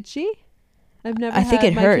 Is it itchy? I think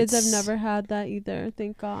it my hurts. kids have never had that either.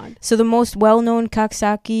 Thank God. So the most well-known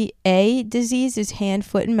Coxsackie A disease is hand,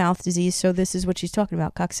 foot, and mouth disease. So this is what she's talking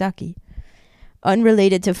about, Coxsackie.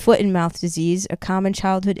 Unrelated to foot and mouth disease, a common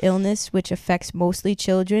childhood illness which affects mostly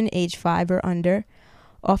children age 5 or under,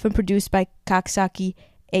 often produced by Coxsackie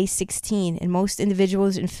A16. In most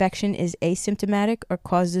individuals, infection is asymptomatic or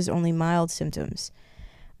causes only mild symptoms.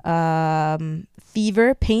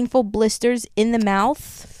 Fever, painful blisters in the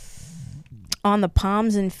mouth, on the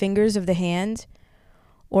palms and fingers of the hand,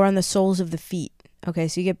 or on the soles of the feet. Okay,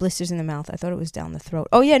 so you get blisters in the mouth. I thought it was down the throat.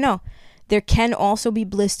 Oh yeah, no. There can also be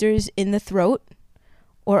blisters in the throat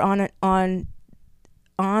or on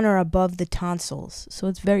or above the tonsils. So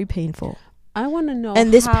it's very painful. I want to know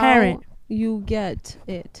And this how parent, you get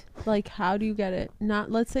it. Like, how do you get it? Not,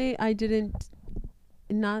 let's say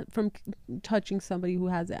not from touching somebody who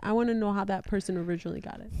has it. I want to know how that person originally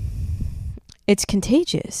got it. it's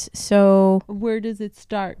contagious. So Where does it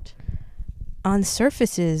start? on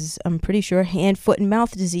surfaces, I'm pretty sure, hand, foot, and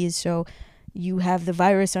mouth disease. So you have the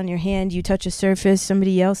virus on your hand, you touch a surface,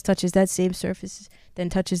 somebody else touches that same surface, then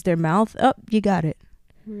touches their mouth, you got it.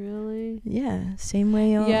 Really? Yeah, same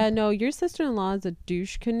way. Yeah, no, your sister-in-law is a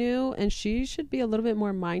douche canoe, and she should be a little bit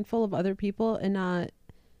more mindful of other people and not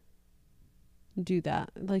do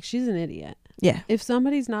that. Like, she's an idiot. Yeah. If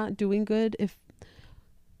somebody's not doing good, if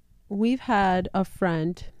we've had a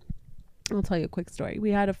friend, I'll tell you a quick story.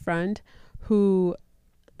 We had a friend who,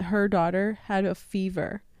 her daughter had a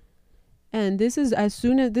fever. And this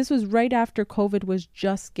was right after COVID was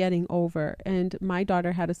just getting over. And my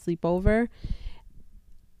daughter had a sleepover.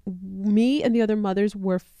 Me and the other mothers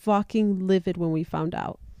were fucking livid when we found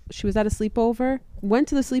out. She was at a sleepover, went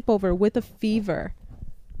to the sleepover with a fever.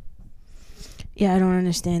 Yeah, I don't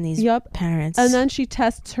understand these parents. And then she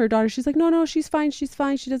tests her daughter. She's like, no, she's fine. She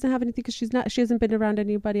doesn't have anything because she hasn't been around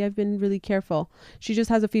anybody. I've been really careful. She just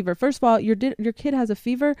has a fever. First of all, your kid has a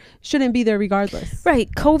fever, shouldn't be there regardless. Right,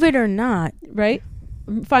 COVID or not. Right?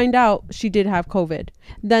 Find out she did have COVID.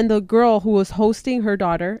 Then the girl who was hosting her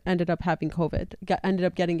daughter ended up having COVID, ended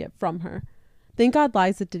up getting it from her. Thank God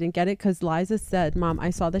Liza didn't get it, because Liza said, Mom, I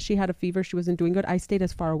saw that she had a fever. She wasn't doing good. I stayed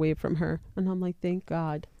as far away from her. And I'm like, thank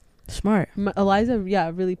God. Smart. Eliza,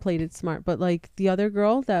 yeah, really played it smart. But like the other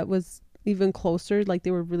girl that was even closer, like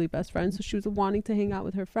they were really best friends. So she was wanting to hang out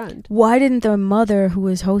with her friend. Why didn't the mother who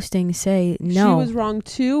was hosting say no? She was wrong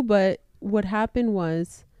too. But what happened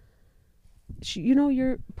was,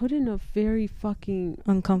 you're put in a very fucking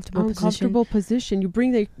uncomfortable position. You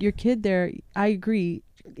bring your kid there. I agree.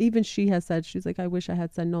 Even she has said, she's like, I wish I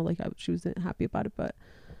had said no. Like she wasn't happy about it, but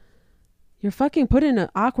you're fucking put in an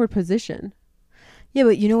awkward position. Yeah,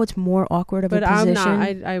 but you know what's more awkward of a position? But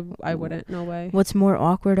I'm not. I wouldn't. No way. What's more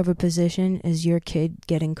awkward of a position is your kid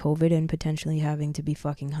getting COVID and potentially having to be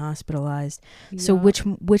fucking hospitalized. Yeah. So which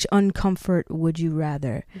uncomfort would you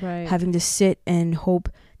rather? Right. Having to sit and hope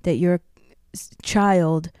that your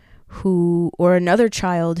child or another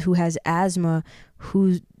child who has asthma,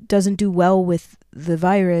 who doesn't do well with the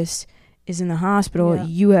virus, is in the hospital.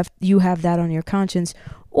 Yeah. You have that on your conscience.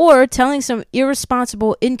 Or telling some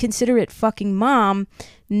irresponsible, inconsiderate fucking mom,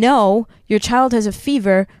 no, your child has a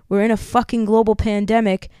fever. We're in a fucking global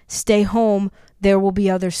pandemic. Stay home. There will be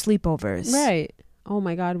other sleepovers. Right. Oh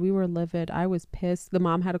my God, we were livid. I was pissed. The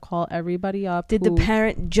mom had to call everybody up. Did the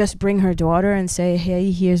parent just bring her daughter and say, hey,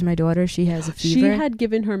 here's my daughter. She has a fever? She had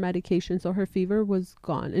given her medication, so her fever was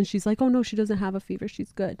gone. And she's like, oh no, she doesn't have a fever.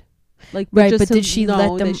 She's good. Like, right, but did she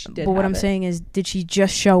let them? But what I'm saying is, did she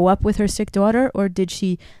just show up with her sick daughter, or did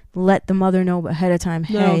she let the mother know ahead of time?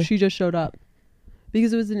 Hey, no, she just showed up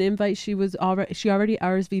because it was an invite. She already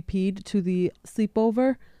RSVP'd to the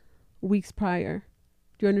sleepover weeks prior.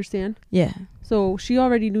 Do you understand? Yeah. So she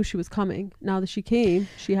already knew she was coming. Now that she came,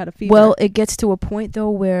 she had a fever. Well, it gets to a point though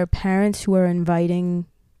where parents who are inviting.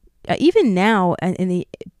 Even now, in the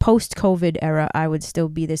post-COVID era, I would still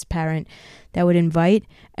be this parent that would invite.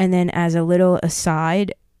 And then as a little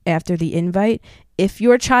aside after the invite, if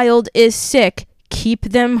your child is sick, keep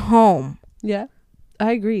them home. Yeah,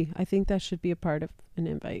 I agree. I think that should be a part of an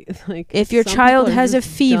invite. Like, if your child has a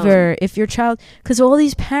fever, because all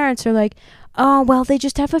these parents are like, oh, well, they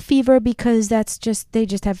just have a fever because they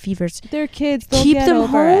just have fevers. They're kids. Keep them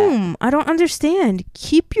home. I don't understand.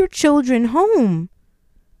 Keep your children home.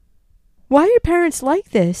 Why are your parents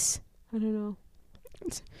like this? I don't know.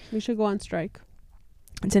 We should go on strike.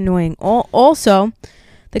 It's annoying. Also,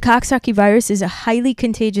 the Coxsackie virus is a highly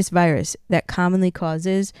contagious virus that commonly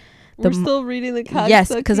causes... We're still reading the Coxsackie?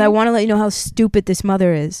 Yes, because I want to let you know how stupid this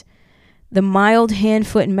mother is. The mild hand,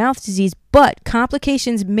 foot, and mouth disease but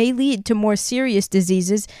complications may lead to more serious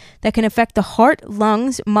diseases that can affect the heart,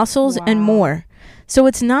 lungs, muscles, and more. So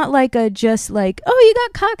it's not like a just like, oh, you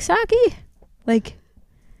got Coxsackie? Like,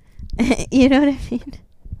 you know what I mean?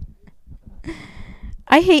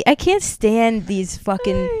 I can't stand these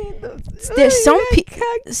fucking... There's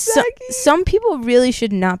some people really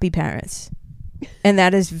should not be parents. And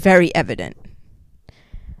that is very evident.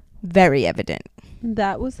 Very evident.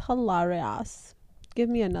 That was hilarious. Give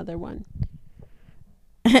me another one.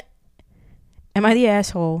 Am I the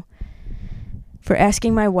asshole for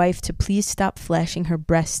asking my wife to please stop flashing her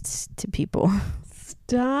breasts to people?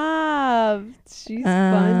 Stop. She's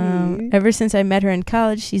funny. Ever since I met her in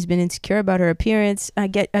college, she's been insecure about her appearance. I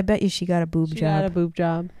bet you she got a boob job. She got a boob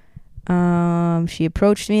job. She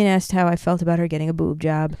approached me and asked how I felt about her getting a boob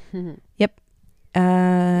job. Yep.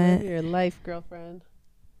 Your life, girlfriend.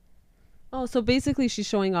 Oh, so basically she's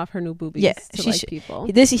showing off her new boobies to like people.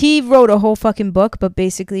 He wrote a whole fucking book, but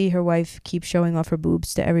basically her wife keeps showing off her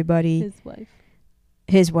boobs to everybody.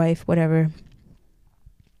 His wife, whatever.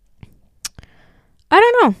 I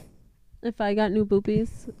don't know. If I got new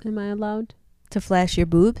boobies, am I allowed to flash your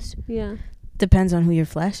boobs? Yeah. Depends on who you're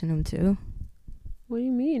flashing them to. What do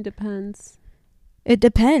you mean? Depends. It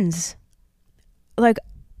depends. Like,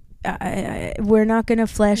 we're not gonna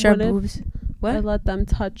flash our boobs. What? I let them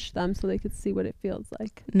touch them so they could see what it feels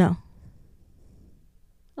like. No.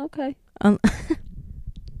 Okay.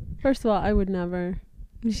 First of all, I would never.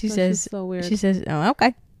 She says. So weird. She says, "Oh,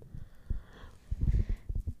 okay."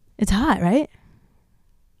 It's hot, right?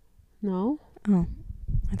 No. Oh,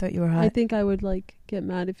 I thought you were hot. I think I would like get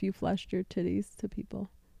mad if you flashed your titties to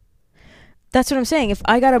people. That's what I'm saying. If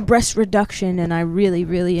I got a breast reduction and I really,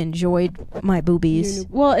 really enjoyed my boobies.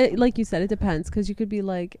 Well, like you said, it depends, because you could be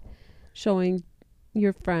like showing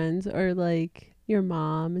your friends or like your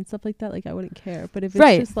mom and stuff like that. Like I wouldn't care. But if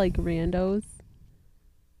it's just like randos.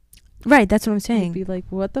 Right, that's what I'm saying. I'd be like,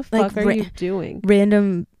 what the fuck are you doing?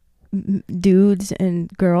 Random dudes and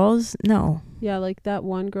girls? No. Yeah, like that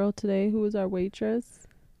one girl today who was our waitress.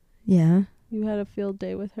 Yeah. You had a field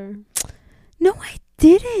day with her. No, I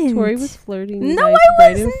didn't. Tori was flirting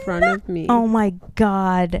right in front of me. Oh my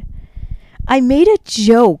God. I made a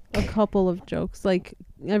joke. A couple of jokes. Like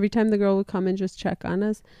every time the girl would come and just check on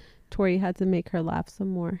us, Tori had to make her laugh some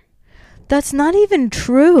more. That's not even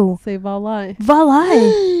true. Say valai.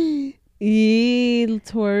 Valai.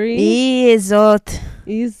 Tori. Izot.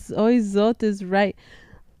 Izot is right.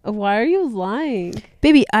 Why are you lying?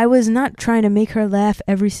 Baby, I was not trying to make her laugh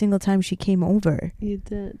every single time she came over. You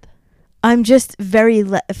did. I'm just very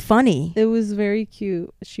funny. It was very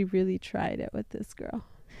cute. She really tried it with this girl.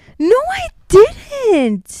 No, I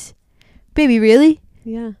didn't. Baby, really?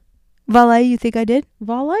 Yeah. Valai, you think I did?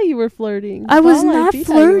 Valai, you were flirting. I was not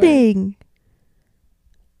flirting.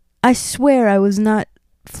 I swear I was not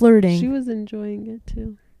flirting. She was enjoying it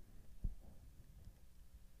too.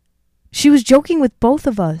 She was joking with both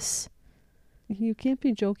of us. You can't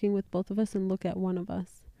be joking with both of us and look at one of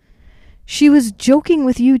us. She was joking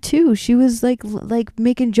with you too. She was like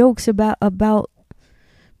making jokes about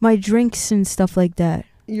my drinks and stuff like that.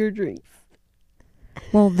 Your drinks.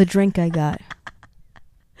 Well, the drink I got.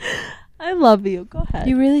 I love you. Go ahead.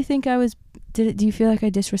 You really think I was... Do you feel like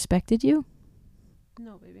I disrespected you?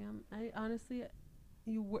 No, baby. I honestly...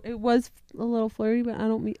 It was a little flirty, but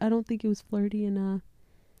I don't think it was flirty in a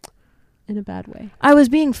bad way. I was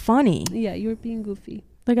being funny. Yeah, you were being goofy.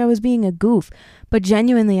 Like I was being a goof. But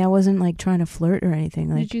genuinely, I wasn't like trying to flirt or anything.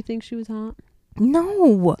 Like, did you think she was hot?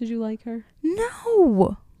 No. Did you like her?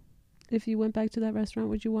 No. If you went back to that restaurant,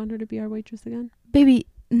 would you want her to be our waitress again? Baby,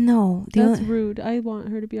 no. That's rude. I want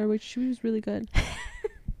her to be our waitress. She was really good.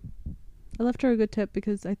 I left her a good tip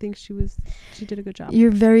because I think she did a good job.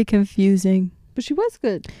 You're very confusing. But she was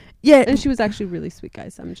good. Yeah. And she was actually really sweet,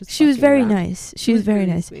 guys. She was very nice. She was very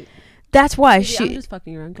really nice. Sweet. That's why I'm just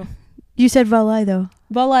fucking around. Go. You said Valai though.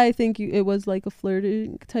 Valai, I think it was like a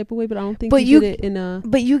flirting type of way, but I don't think you did it in a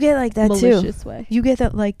But you get like that malicious too. way. You get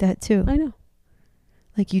that like that too. I know.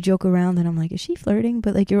 Like you joke around and I'm like, is she flirting?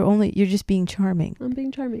 But like you're just being charming. I'm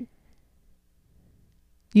being charming.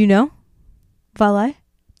 You know? Valai?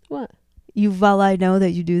 What? You Valai know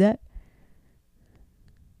that you do that?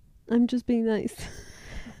 I'm just being nice.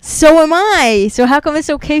 So am I. So how come it's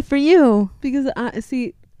okay for you? Because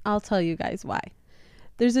I'll tell you guys why.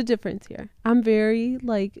 There's a difference here. I'm very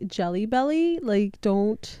like jelly belly. Like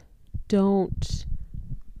don't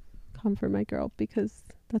come for my girl because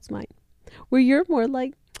that's mine. Where you're more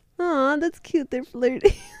like, aw, that's cute. They're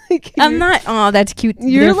flirting. Like I'm not. Oh, that's cute.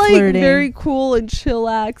 You're like flirting. Very cool and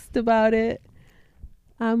chillaxed about it.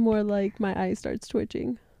 I'm more like my eye starts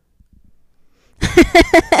twitching.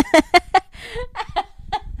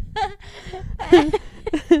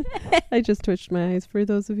 I just twitched my eyes for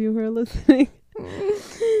those of you who are listening.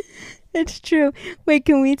 It's true. Wait,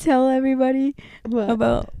 can we tell everybody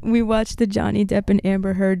What? we watched the Johnny Depp and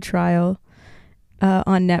Amber Heard trial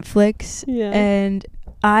on Netflix. Yeah. And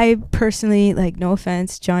I personally, like, no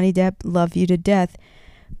offense, Johnny Depp, love you to death,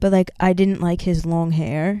 but like I didn't like his long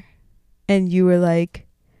hair. And you were like,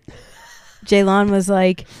 Xhejlan was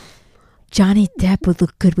like, Johnny Depp would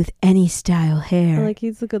look good with any style hair. Like,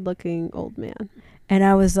 he's a good looking old man. And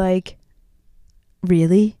I was like,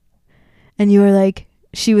 really? And you were like,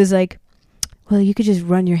 she was like, well, you could just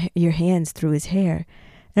run your hands through his hair.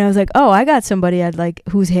 And I was like, oh, I got somebody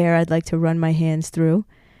whose hair I'd like to run my hands through.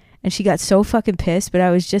 And she got so fucking pissed, but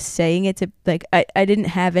I was just saying it to, like, I didn't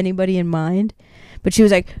have anybody in mind. But she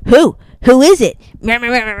was like, who is it? And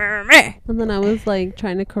then I was like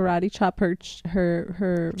trying to karate chop her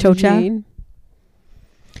Cho-cha? vagine.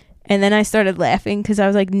 And then I started laughing because I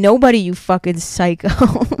was like, nobody, you fucking psycho.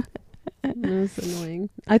 It was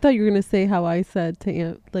annoying. I thought you were gonna say how I said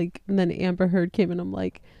to and then Amber Heard came and I'm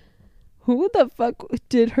like, who the fuck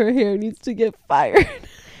did her hair needs to get fired?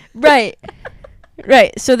 Right.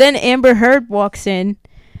 So then Amber Heard walks in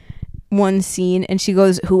one scene and she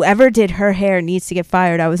goes, whoever did her hair needs to get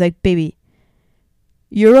fired. I was like, baby,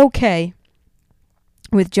 you're okay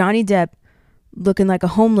with Johnny Depp looking like a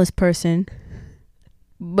homeless person,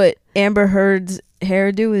 but Amber Heard's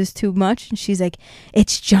hairdo is too much. And she's like,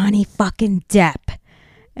 it's Johnny fucking Depp.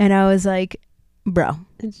 And I was like, bro,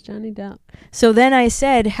 It's Johnny Depp. so then I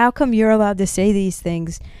said, how come you're allowed to say these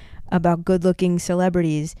things about good looking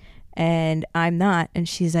celebrities and I'm not? And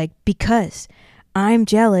she's like, because I'm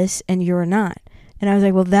jealous and you're not. And I was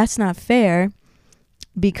like, well, that's not fair,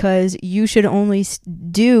 because you should only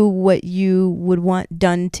do what you would want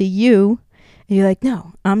done to you. And you're like,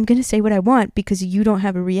 no, I'm going to say what I want because you don't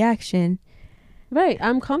have a reaction. Right.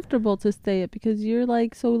 I'm comfortable to say it because you're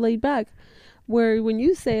like so laid back. Where when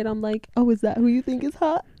you say it, I'm like, oh, is that who you think is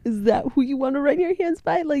hot? Is that who you want to run your hands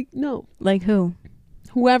by? Like, no. Like who?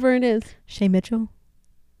 Whoever it is. Shay Mitchell?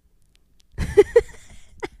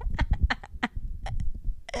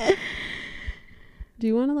 Do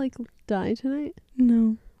you want to like die tonight?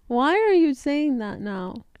 No. Why are you saying that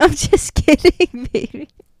now? I'm just kidding, baby.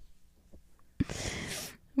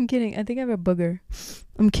 I'm kidding. I think I have a booger.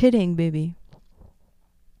 I'm kidding, baby.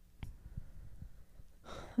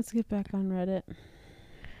 Let's get back on Reddit.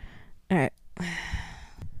 All right.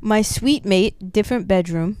 My suite mate, different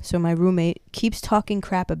bedroom, so my roommate, keeps talking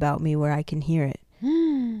crap about me where I can hear it.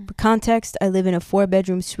 For context, I live in a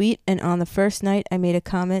 4-bedroom suite, and on the first night, I made a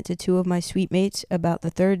comment to 2 of my suite mates about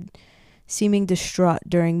the third seeming distraught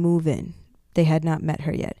during move-in. They had not met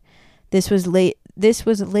her yet. This was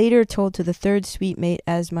later told to the third suite mate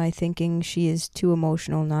as my thinking she is too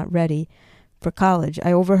emotional, not ready for college.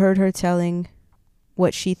 I overheard her telling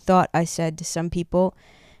what she thought I said to some people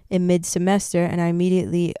in mid-semester, and I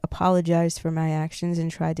immediately apologized for my actions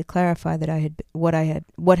and tried to clarify that what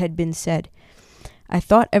had been said. I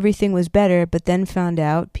thought everything was better, but then found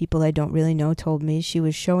out, people I don't really know told me, she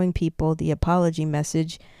was showing people the apology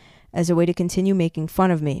message as a way to continue making fun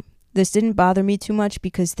of me. This didn't bother me too much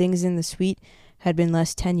because things in the suite had been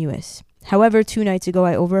less tenuous. However, 2 nights ago,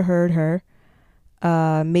 I overheard her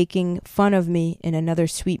making fun of me in another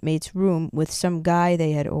suite mate's room with some guy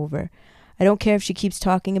they had over. I don't care if she keeps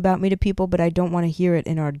talking about me to people, but I don't want to hear it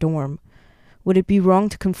in our dorm. Would it be wrong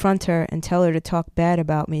to confront her and tell her to talk bad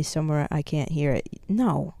about me somewhere I can't hear it?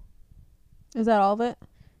 No. Is that all of it?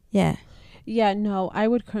 Yeah. Yeah, no. I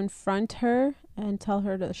would confront her and tell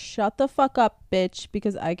her to shut the fuck up, bitch,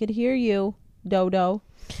 because I could hear you, Dodo.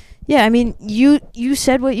 Yeah, I mean, you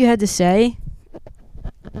said what you had to say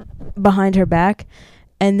behind her back,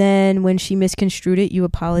 and then when she misconstrued it, you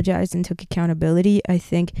apologized and took accountability. I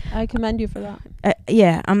think I commend you for that.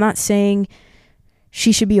 yeah, I'm not saying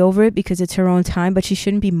she should be over it because it's her own time, but she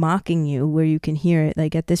shouldn't be mocking you where you can hear it.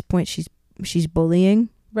 Like, at this point, she's bullying.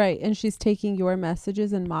 Right, and she's taking your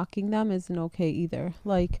messages and mocking them isn't okay either.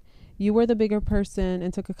 Like, you were the bigger person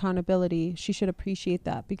and took accountability. She should appreciate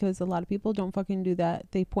that, because a lot of people don't fucking do that.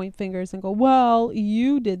 They point fingers and go, well,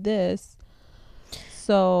 you did this.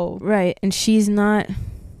 So Right, and she's not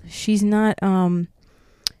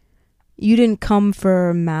you didn't come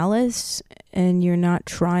for malice, and you're not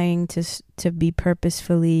trying to be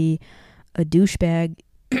purposefully a douchebag,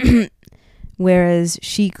 whereas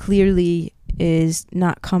she clearly is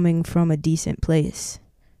not coming from a decent place.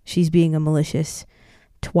 She's being a malicious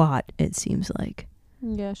twat, it seems like.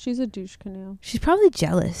 yeah, she's a douche canoe. She's probably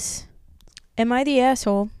jealous. Am I the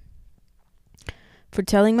asshole For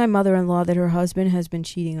telling my mother-in-law that her husband has been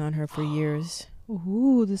cheating on her for years.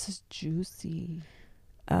 Ooh, this is juicy.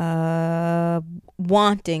 Wanting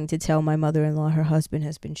to tell my mother-in-law her husband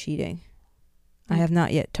has been cheating. I have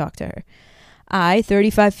not yet talked to her. I,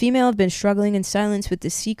 35 female, have been struggling in silence with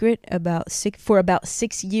this secret for about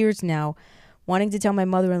 6 years now, wanting to tell my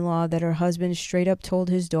mother-in-law that her husband straight up told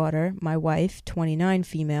his daughter, my wife, 29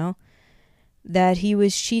 female, that he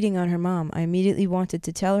was cheating on her mom. I immediately wanted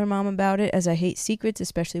to tell her mom about it, as I hate secrets,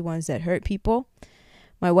 especially ones that hurt people.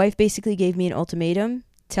 My wife basically gave me an ultimatum,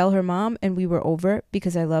 tell her mom, and we were over.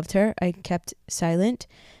 Because I loved her, I kept silent.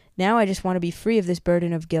 Now I just want to be free of this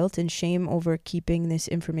burden of guilt and shame over keeping this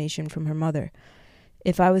information from her mother.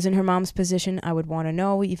 If I was in her mom's position, I would want to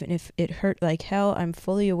know, even if it hurt like hell. I'm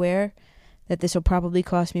fully aware that this will probably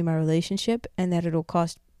cost me my relationship and that it'll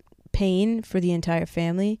cost pain for the entire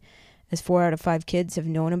family, as 4 out of 5 kids have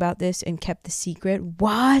known about this and kept the secret.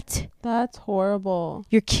 What? That's horrible.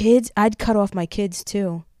 Your kids? I'd cut off my kids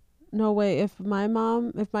too. No way. If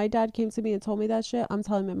my dad came to me and told me that shit, I'm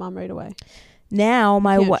telling my mom right away. Now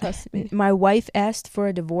my wife asked for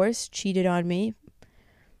a divorce, cheated on me.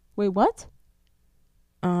 Wait, what?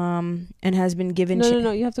 And has been given...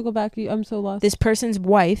 No, you have to go back. I'm so lost. This person's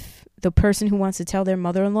wife, the person who wants to tell their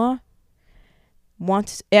mother-in-law,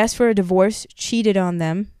 asked for a divorce, cheated on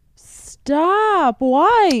them. Stop.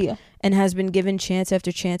 Why? And has been given chance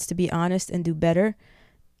after chance to be honest and do better.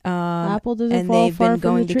 Apple doesn't and fall they've far been from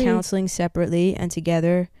going the to tree. counseling separately and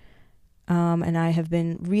together. And I have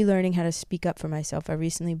been relearning how to speak up for myself. I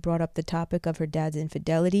recently brought up the topic of her dad's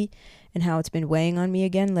infidelity and how it's been weighing on me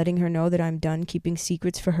again, letting her know that I'm done keeping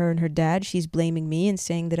secrets for her and her dad. She's blaming me and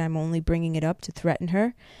saying that I'm only bringing it up to threaten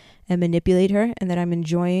her and manipulate her, and that I'm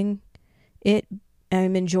enjoying it.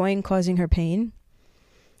 I'm enjoying causing her pain.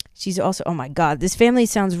 She's also, oh my God, this family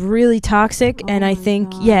sounds really toxic. And I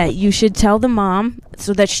think, you should tell the mom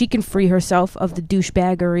so that she can free herself of the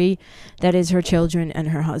douchebaggery that is her children and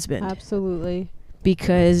her husband. Absolutely.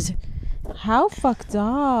 Because how fucked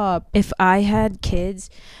up. If I had kids,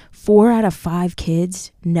 4 out of 5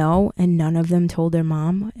 kids know, and none of them told their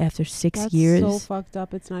mom after 6 years. That's so fucked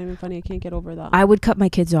up. It's not even funny. I can't get over that. I would cut my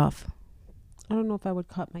kids off. I don't know if I would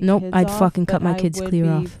cut my nope, kids I'd off. fucking cut my kids clear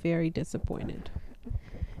off. I would be very disappointed.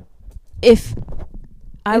 If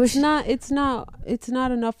I it's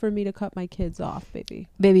not enough for me to cut my kids off,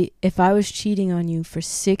 baby, if I was cheating on you for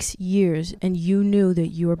 6 years and you knew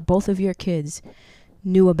that both of your kids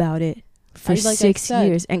knew about it for 6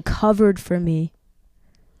 years and covered for me,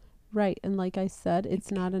 right? And like I said,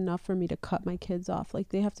 it's not enough for me to cut my kids off. Like,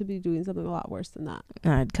 they have to be doing something a lot worse than that.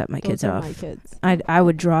 I'd cut my kids off. My kids. I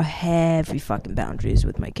would draw heavy fucking boundaries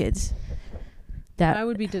with my kids. That I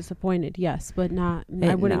would be disappointed, yes, but not.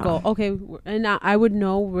 I wouldn't go, okay, and I would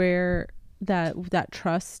know where that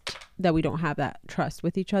trust, that we don't have that trust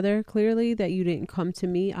with each other. Clearly, that you didn't come to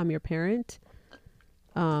me, I'm your parent,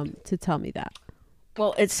 to tell me that.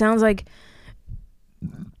 Well, it sounds like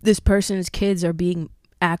this person's kids are being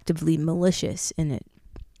actively malicious in it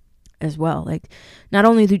as well. Like, not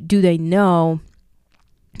only do they know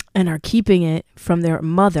and are keeping it from their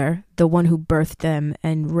mother, the one who birthed them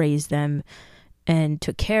and raised them and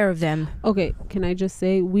took care of them. Okay, can I just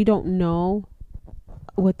say, we don't know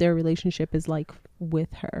what their relationship is like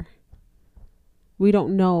with her. We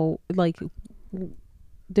don't know, like,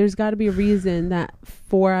 there's got to be a reason that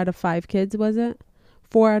 4 out of 5 kids, was it?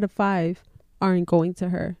 4 out of 5 aren't going to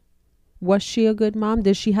her. Was she a good mom?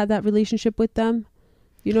 Does she have that relationship with them?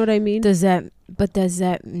 You know what I mean? Does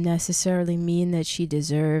that necessarily mean that she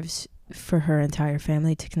deserves for her entire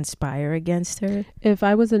family to conspire against her? If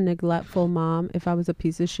I was a neglectful mom, if I was a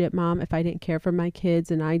piece of shit mom, if I didn't care for my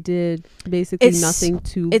kids and I did basically nothing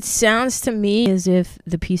to... It sounds to me as if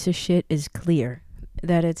the piece of shit is clear,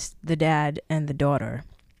 that it's the dad and the daughter.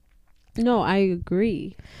 No, I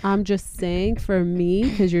agree. I'm just saying, for me,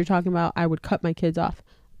 because you're talking about I would cut my kids off.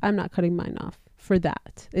 I'm not cutting mine off for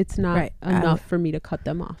that. It's not enough for me to cut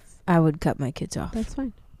them off. I would cut my kids off. That's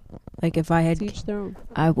fine. Like, if I had... To each their own.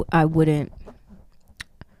 I wouldn't...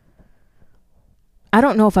 I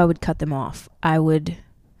don't know if I would cut them off. I would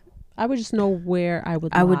just know where I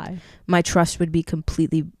would lie. My trust would be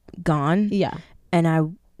completely gone. Yeah.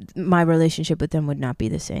 And my relationship with them would not be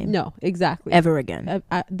the same. No, exactly. Ever again.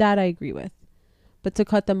 That I agree with. But to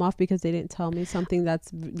cut them off because they didn't tell me something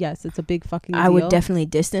that's... Yes, it's a big fucking deal. I would definitely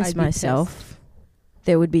distance myself.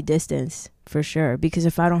 There would be distance, for sure. Because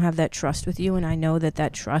if I don't have that trust with you and I know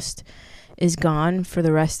that trust is gone for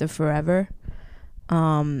the rest of forever,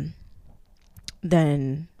 then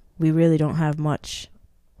we really don't have much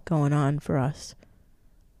going on for us.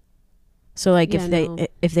 So like Yeah, no.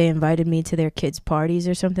 if they invited me to their kids' parties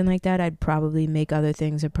or something like that, I'd probably make other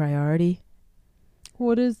things a priority.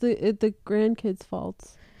 What is the grandkids'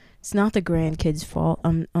 faults? It's not the grandkids' fault.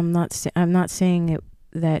 I'm not saying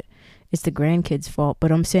that it's the grandkids' fault,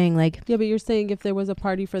 but I'm saying like, Yeah, but you're saying if there was a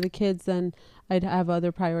party for the kids, then I'd have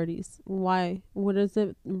other priorities. Why? What is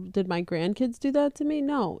it? Did my grandkids do that to me?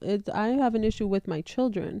 No, I have an issue with my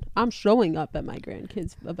children. I'm showing up at my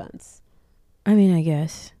grandkids' events. I mean, I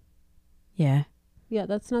guess, yeah. Yeah,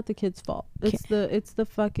 that's not the kid's fault. It's the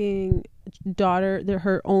fucking daughter,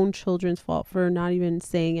 her own children's fault for not even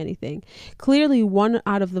saying anything. Clearly, 1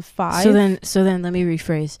 out of the 5. So then let me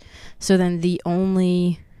rephrase. So then the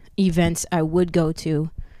only events I would go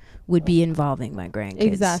to would be involving my grandkids.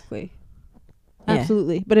 Exactly. Yeah.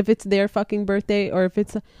 Absolutely. But if it's their fucking birthday, or if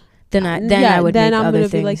it's then I would make I'm other gonna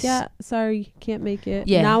things. be like, yeah, sorry, can't make it.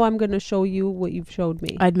 Yeah. Now I'm gonna show you what you've showed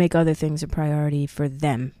me. I'd make other things a priority for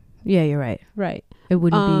them. Yeah, you're right. Right. It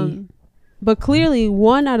wouldn't be. But clearly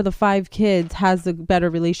 1 out of the 5 kids has a better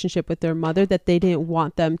relationship with their mother that they didn't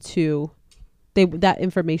want them to. That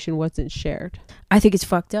information wasn't shared. I think it's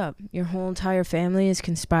fucked up. Your whole entire family is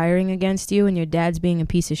conspiring against you, and your dad's being a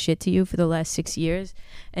piece of shit to you for the last 6 years,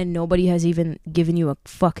 and nobody has even given you a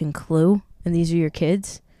fucking clue. And these are your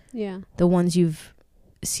kids. Yeah. The ones you've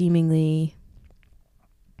seemingly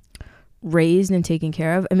raised and taken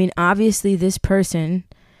care of. I mean, obviously this person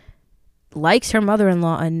likes her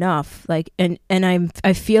mother-in-law enough, like, and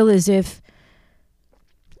I feel as if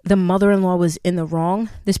the mother-in-law was in the wrong.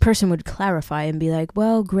 This person would clarify and be like,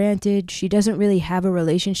 well, granted, she doesn't really have a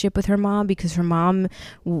relationship with her mom because her mom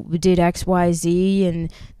did XYZ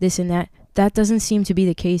and this and that. That doesn't seem to be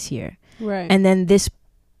the case here. Right. And then this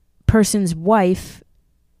person's wife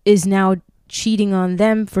is now cheating on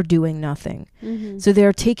them for doing nothing. Mm-hmm. So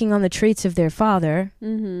they're taking on the traits of their father.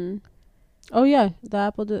 Mm-hmm. Oh yeah, the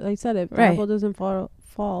apple. I said it. The Right. apple doesn't fall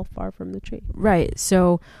far from the tree. Right.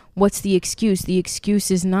 So what's the excuse? The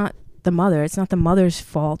excuse is not the mother. It's not the mother's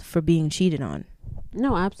fault for being cheated on.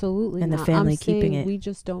 No, absolutely And not. the family I'm keeping saying it. We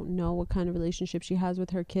just don't know what kind of relationship she has with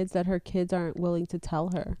her kids that her kids aren't willing to tell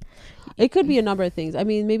her. It could be a number of things. I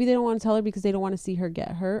mean, maybe they don't want to tell her because they don't want to see her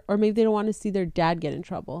get hurt, or maybe they don't want to see their dad get in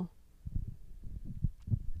trouble.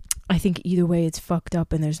 I think either way it's fucked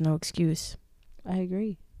up and there's no excuse. I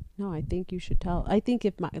agree. No, I think you should tell. I think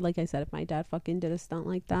if like I said, if my dad fucking did a stunt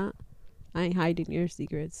like that, I ain't hiding your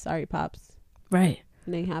secrets. Sorry, pops. Right.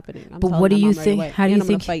 It ain't happening. I'm But telling what do my you mom right think? away. How do And you I'm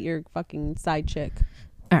think? gonna fight your fucking side chick.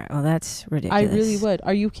 All right. Well, that's ridiculous. I really would.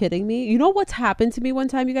 Are you kidding me? You know what's happened to me one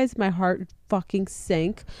time, you guys? My heart fucking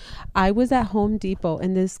sank. I was at Home Depot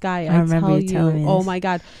and this guy, I remember tell you telling me oh this. my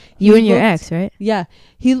God. You he and your looked- ex, right? Yeah.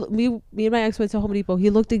 Me and my ex went to Home Depot. He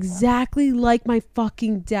looked exactly like my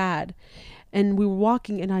fucking dad. And we were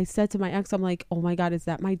walking and I said to my ex, I'm like, oh my God, is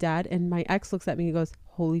that my dad? And my ex looks at me and he goes,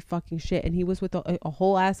 holy fucking shit. And he was with a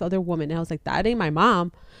whole ass other woman. And I was like, that ain't my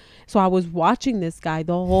mom. So I was watching this guy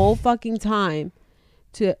the whole fucking time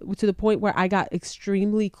to the point where I got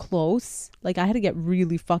extremely close. Like I had to get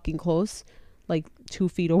really fucking close, like 2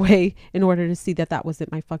 feet away in order to see that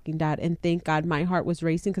wasn't my fucking dad. And thank God my heart was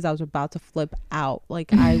racing because I was about to flip out.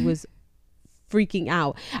 Like I was freaking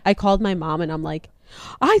out. I called my mom and I'm like,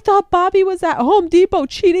 I thought Bobby was at Home Depot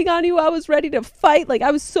cheating on you. I was ready to fight. Like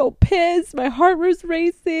I was so pissed. My heart was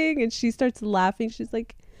racing. And she starts laughing. She's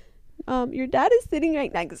like, your dad is sitting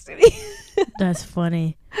right next to me. That's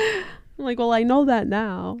funny. I'm like, well, I know that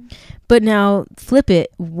now. But now flip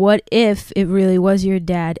it. What if it really was your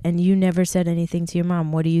dad and you never said anything to your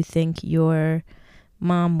mom? What do you think your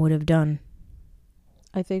mom would have done?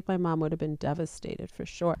 I think my mom would have been devastated for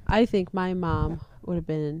sure. I think my mom would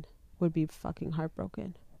be fucking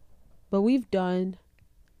heartbroken. But we've done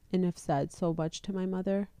and have said so much to my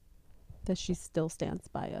mother that she still stands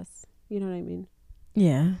by us. You know what I mean?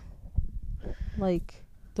 Yeah. Like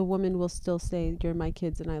the woman will still say, you're my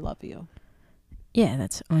kids and I love you. Yeah,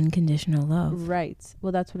 that's unconditional love. Right.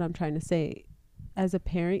 Well, that's what I'm trying to say. As a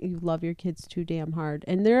parent, you love your kids too damn hard.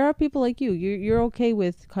 And there are people like you. You're okay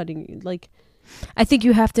with cutting, like... I think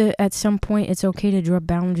you have to, at some point, it's okay to draw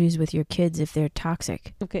boundaries with your kids if they're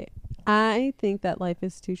toxic. Okay. I think that life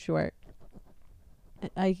is too short.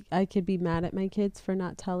 I could be mad at my kids for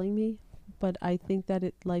not telling me, but I think that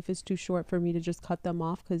life is too short for me to just cut them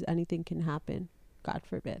off because anything can happen. God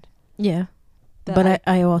forbid. Yeah. But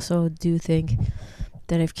I also do think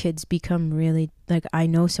that if kids become really, like, I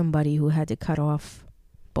know somebody who had to cut off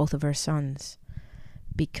both of her sons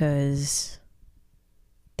because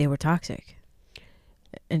they were toxic.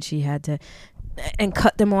 And she had to, and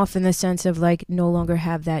cut them off in the sense of like no longer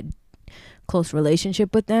have that close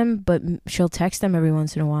relationship with them, but she'll text them every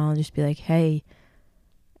once in a while and just be like, hey,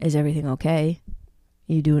 is everything okay?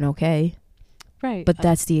 You doing okay? Right. But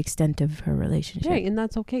that's the extent of her relationship. Right, and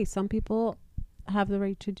that's okay. Some people have the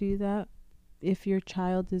right to do that. If your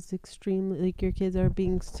child is extremely, like your kids are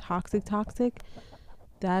being toxic,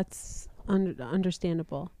 that's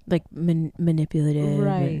understandable. Like manipulative.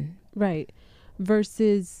 Right, right.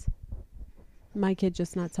 Versus my kid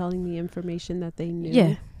just not telling me information that they knew.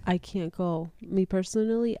 Yeah. I can't go. Me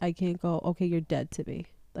personally, I can't go, okay, you're dead to me.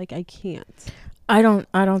 Like, I can't. I don't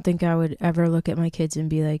think I would ever look at my kids and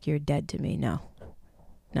be like, you're dead to me. No.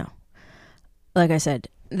 Like I said,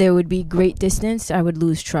 there would be great distance. I would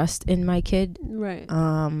lose trust in my kid. Right.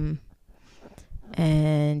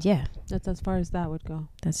 And yeah. That's as far as that would go.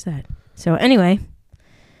 That's that. So anyway,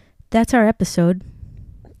 that's our episode.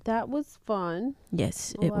 That was fun.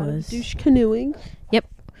 Yes, A it lot of was. douche canoeing. Yep.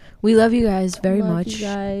 We love you guys very Love much. you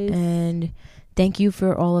guys. And thank you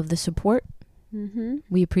for all of the support. Mm-hmm.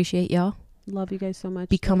 We appreciate y'all. Love you guys so much.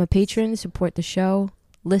 Become a patron, support the show,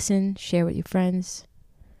 listen, share with your friends.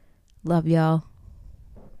 Love y'all.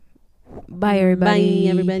 Bye, everybody. Bye,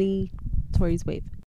 everybody. Tori's wave.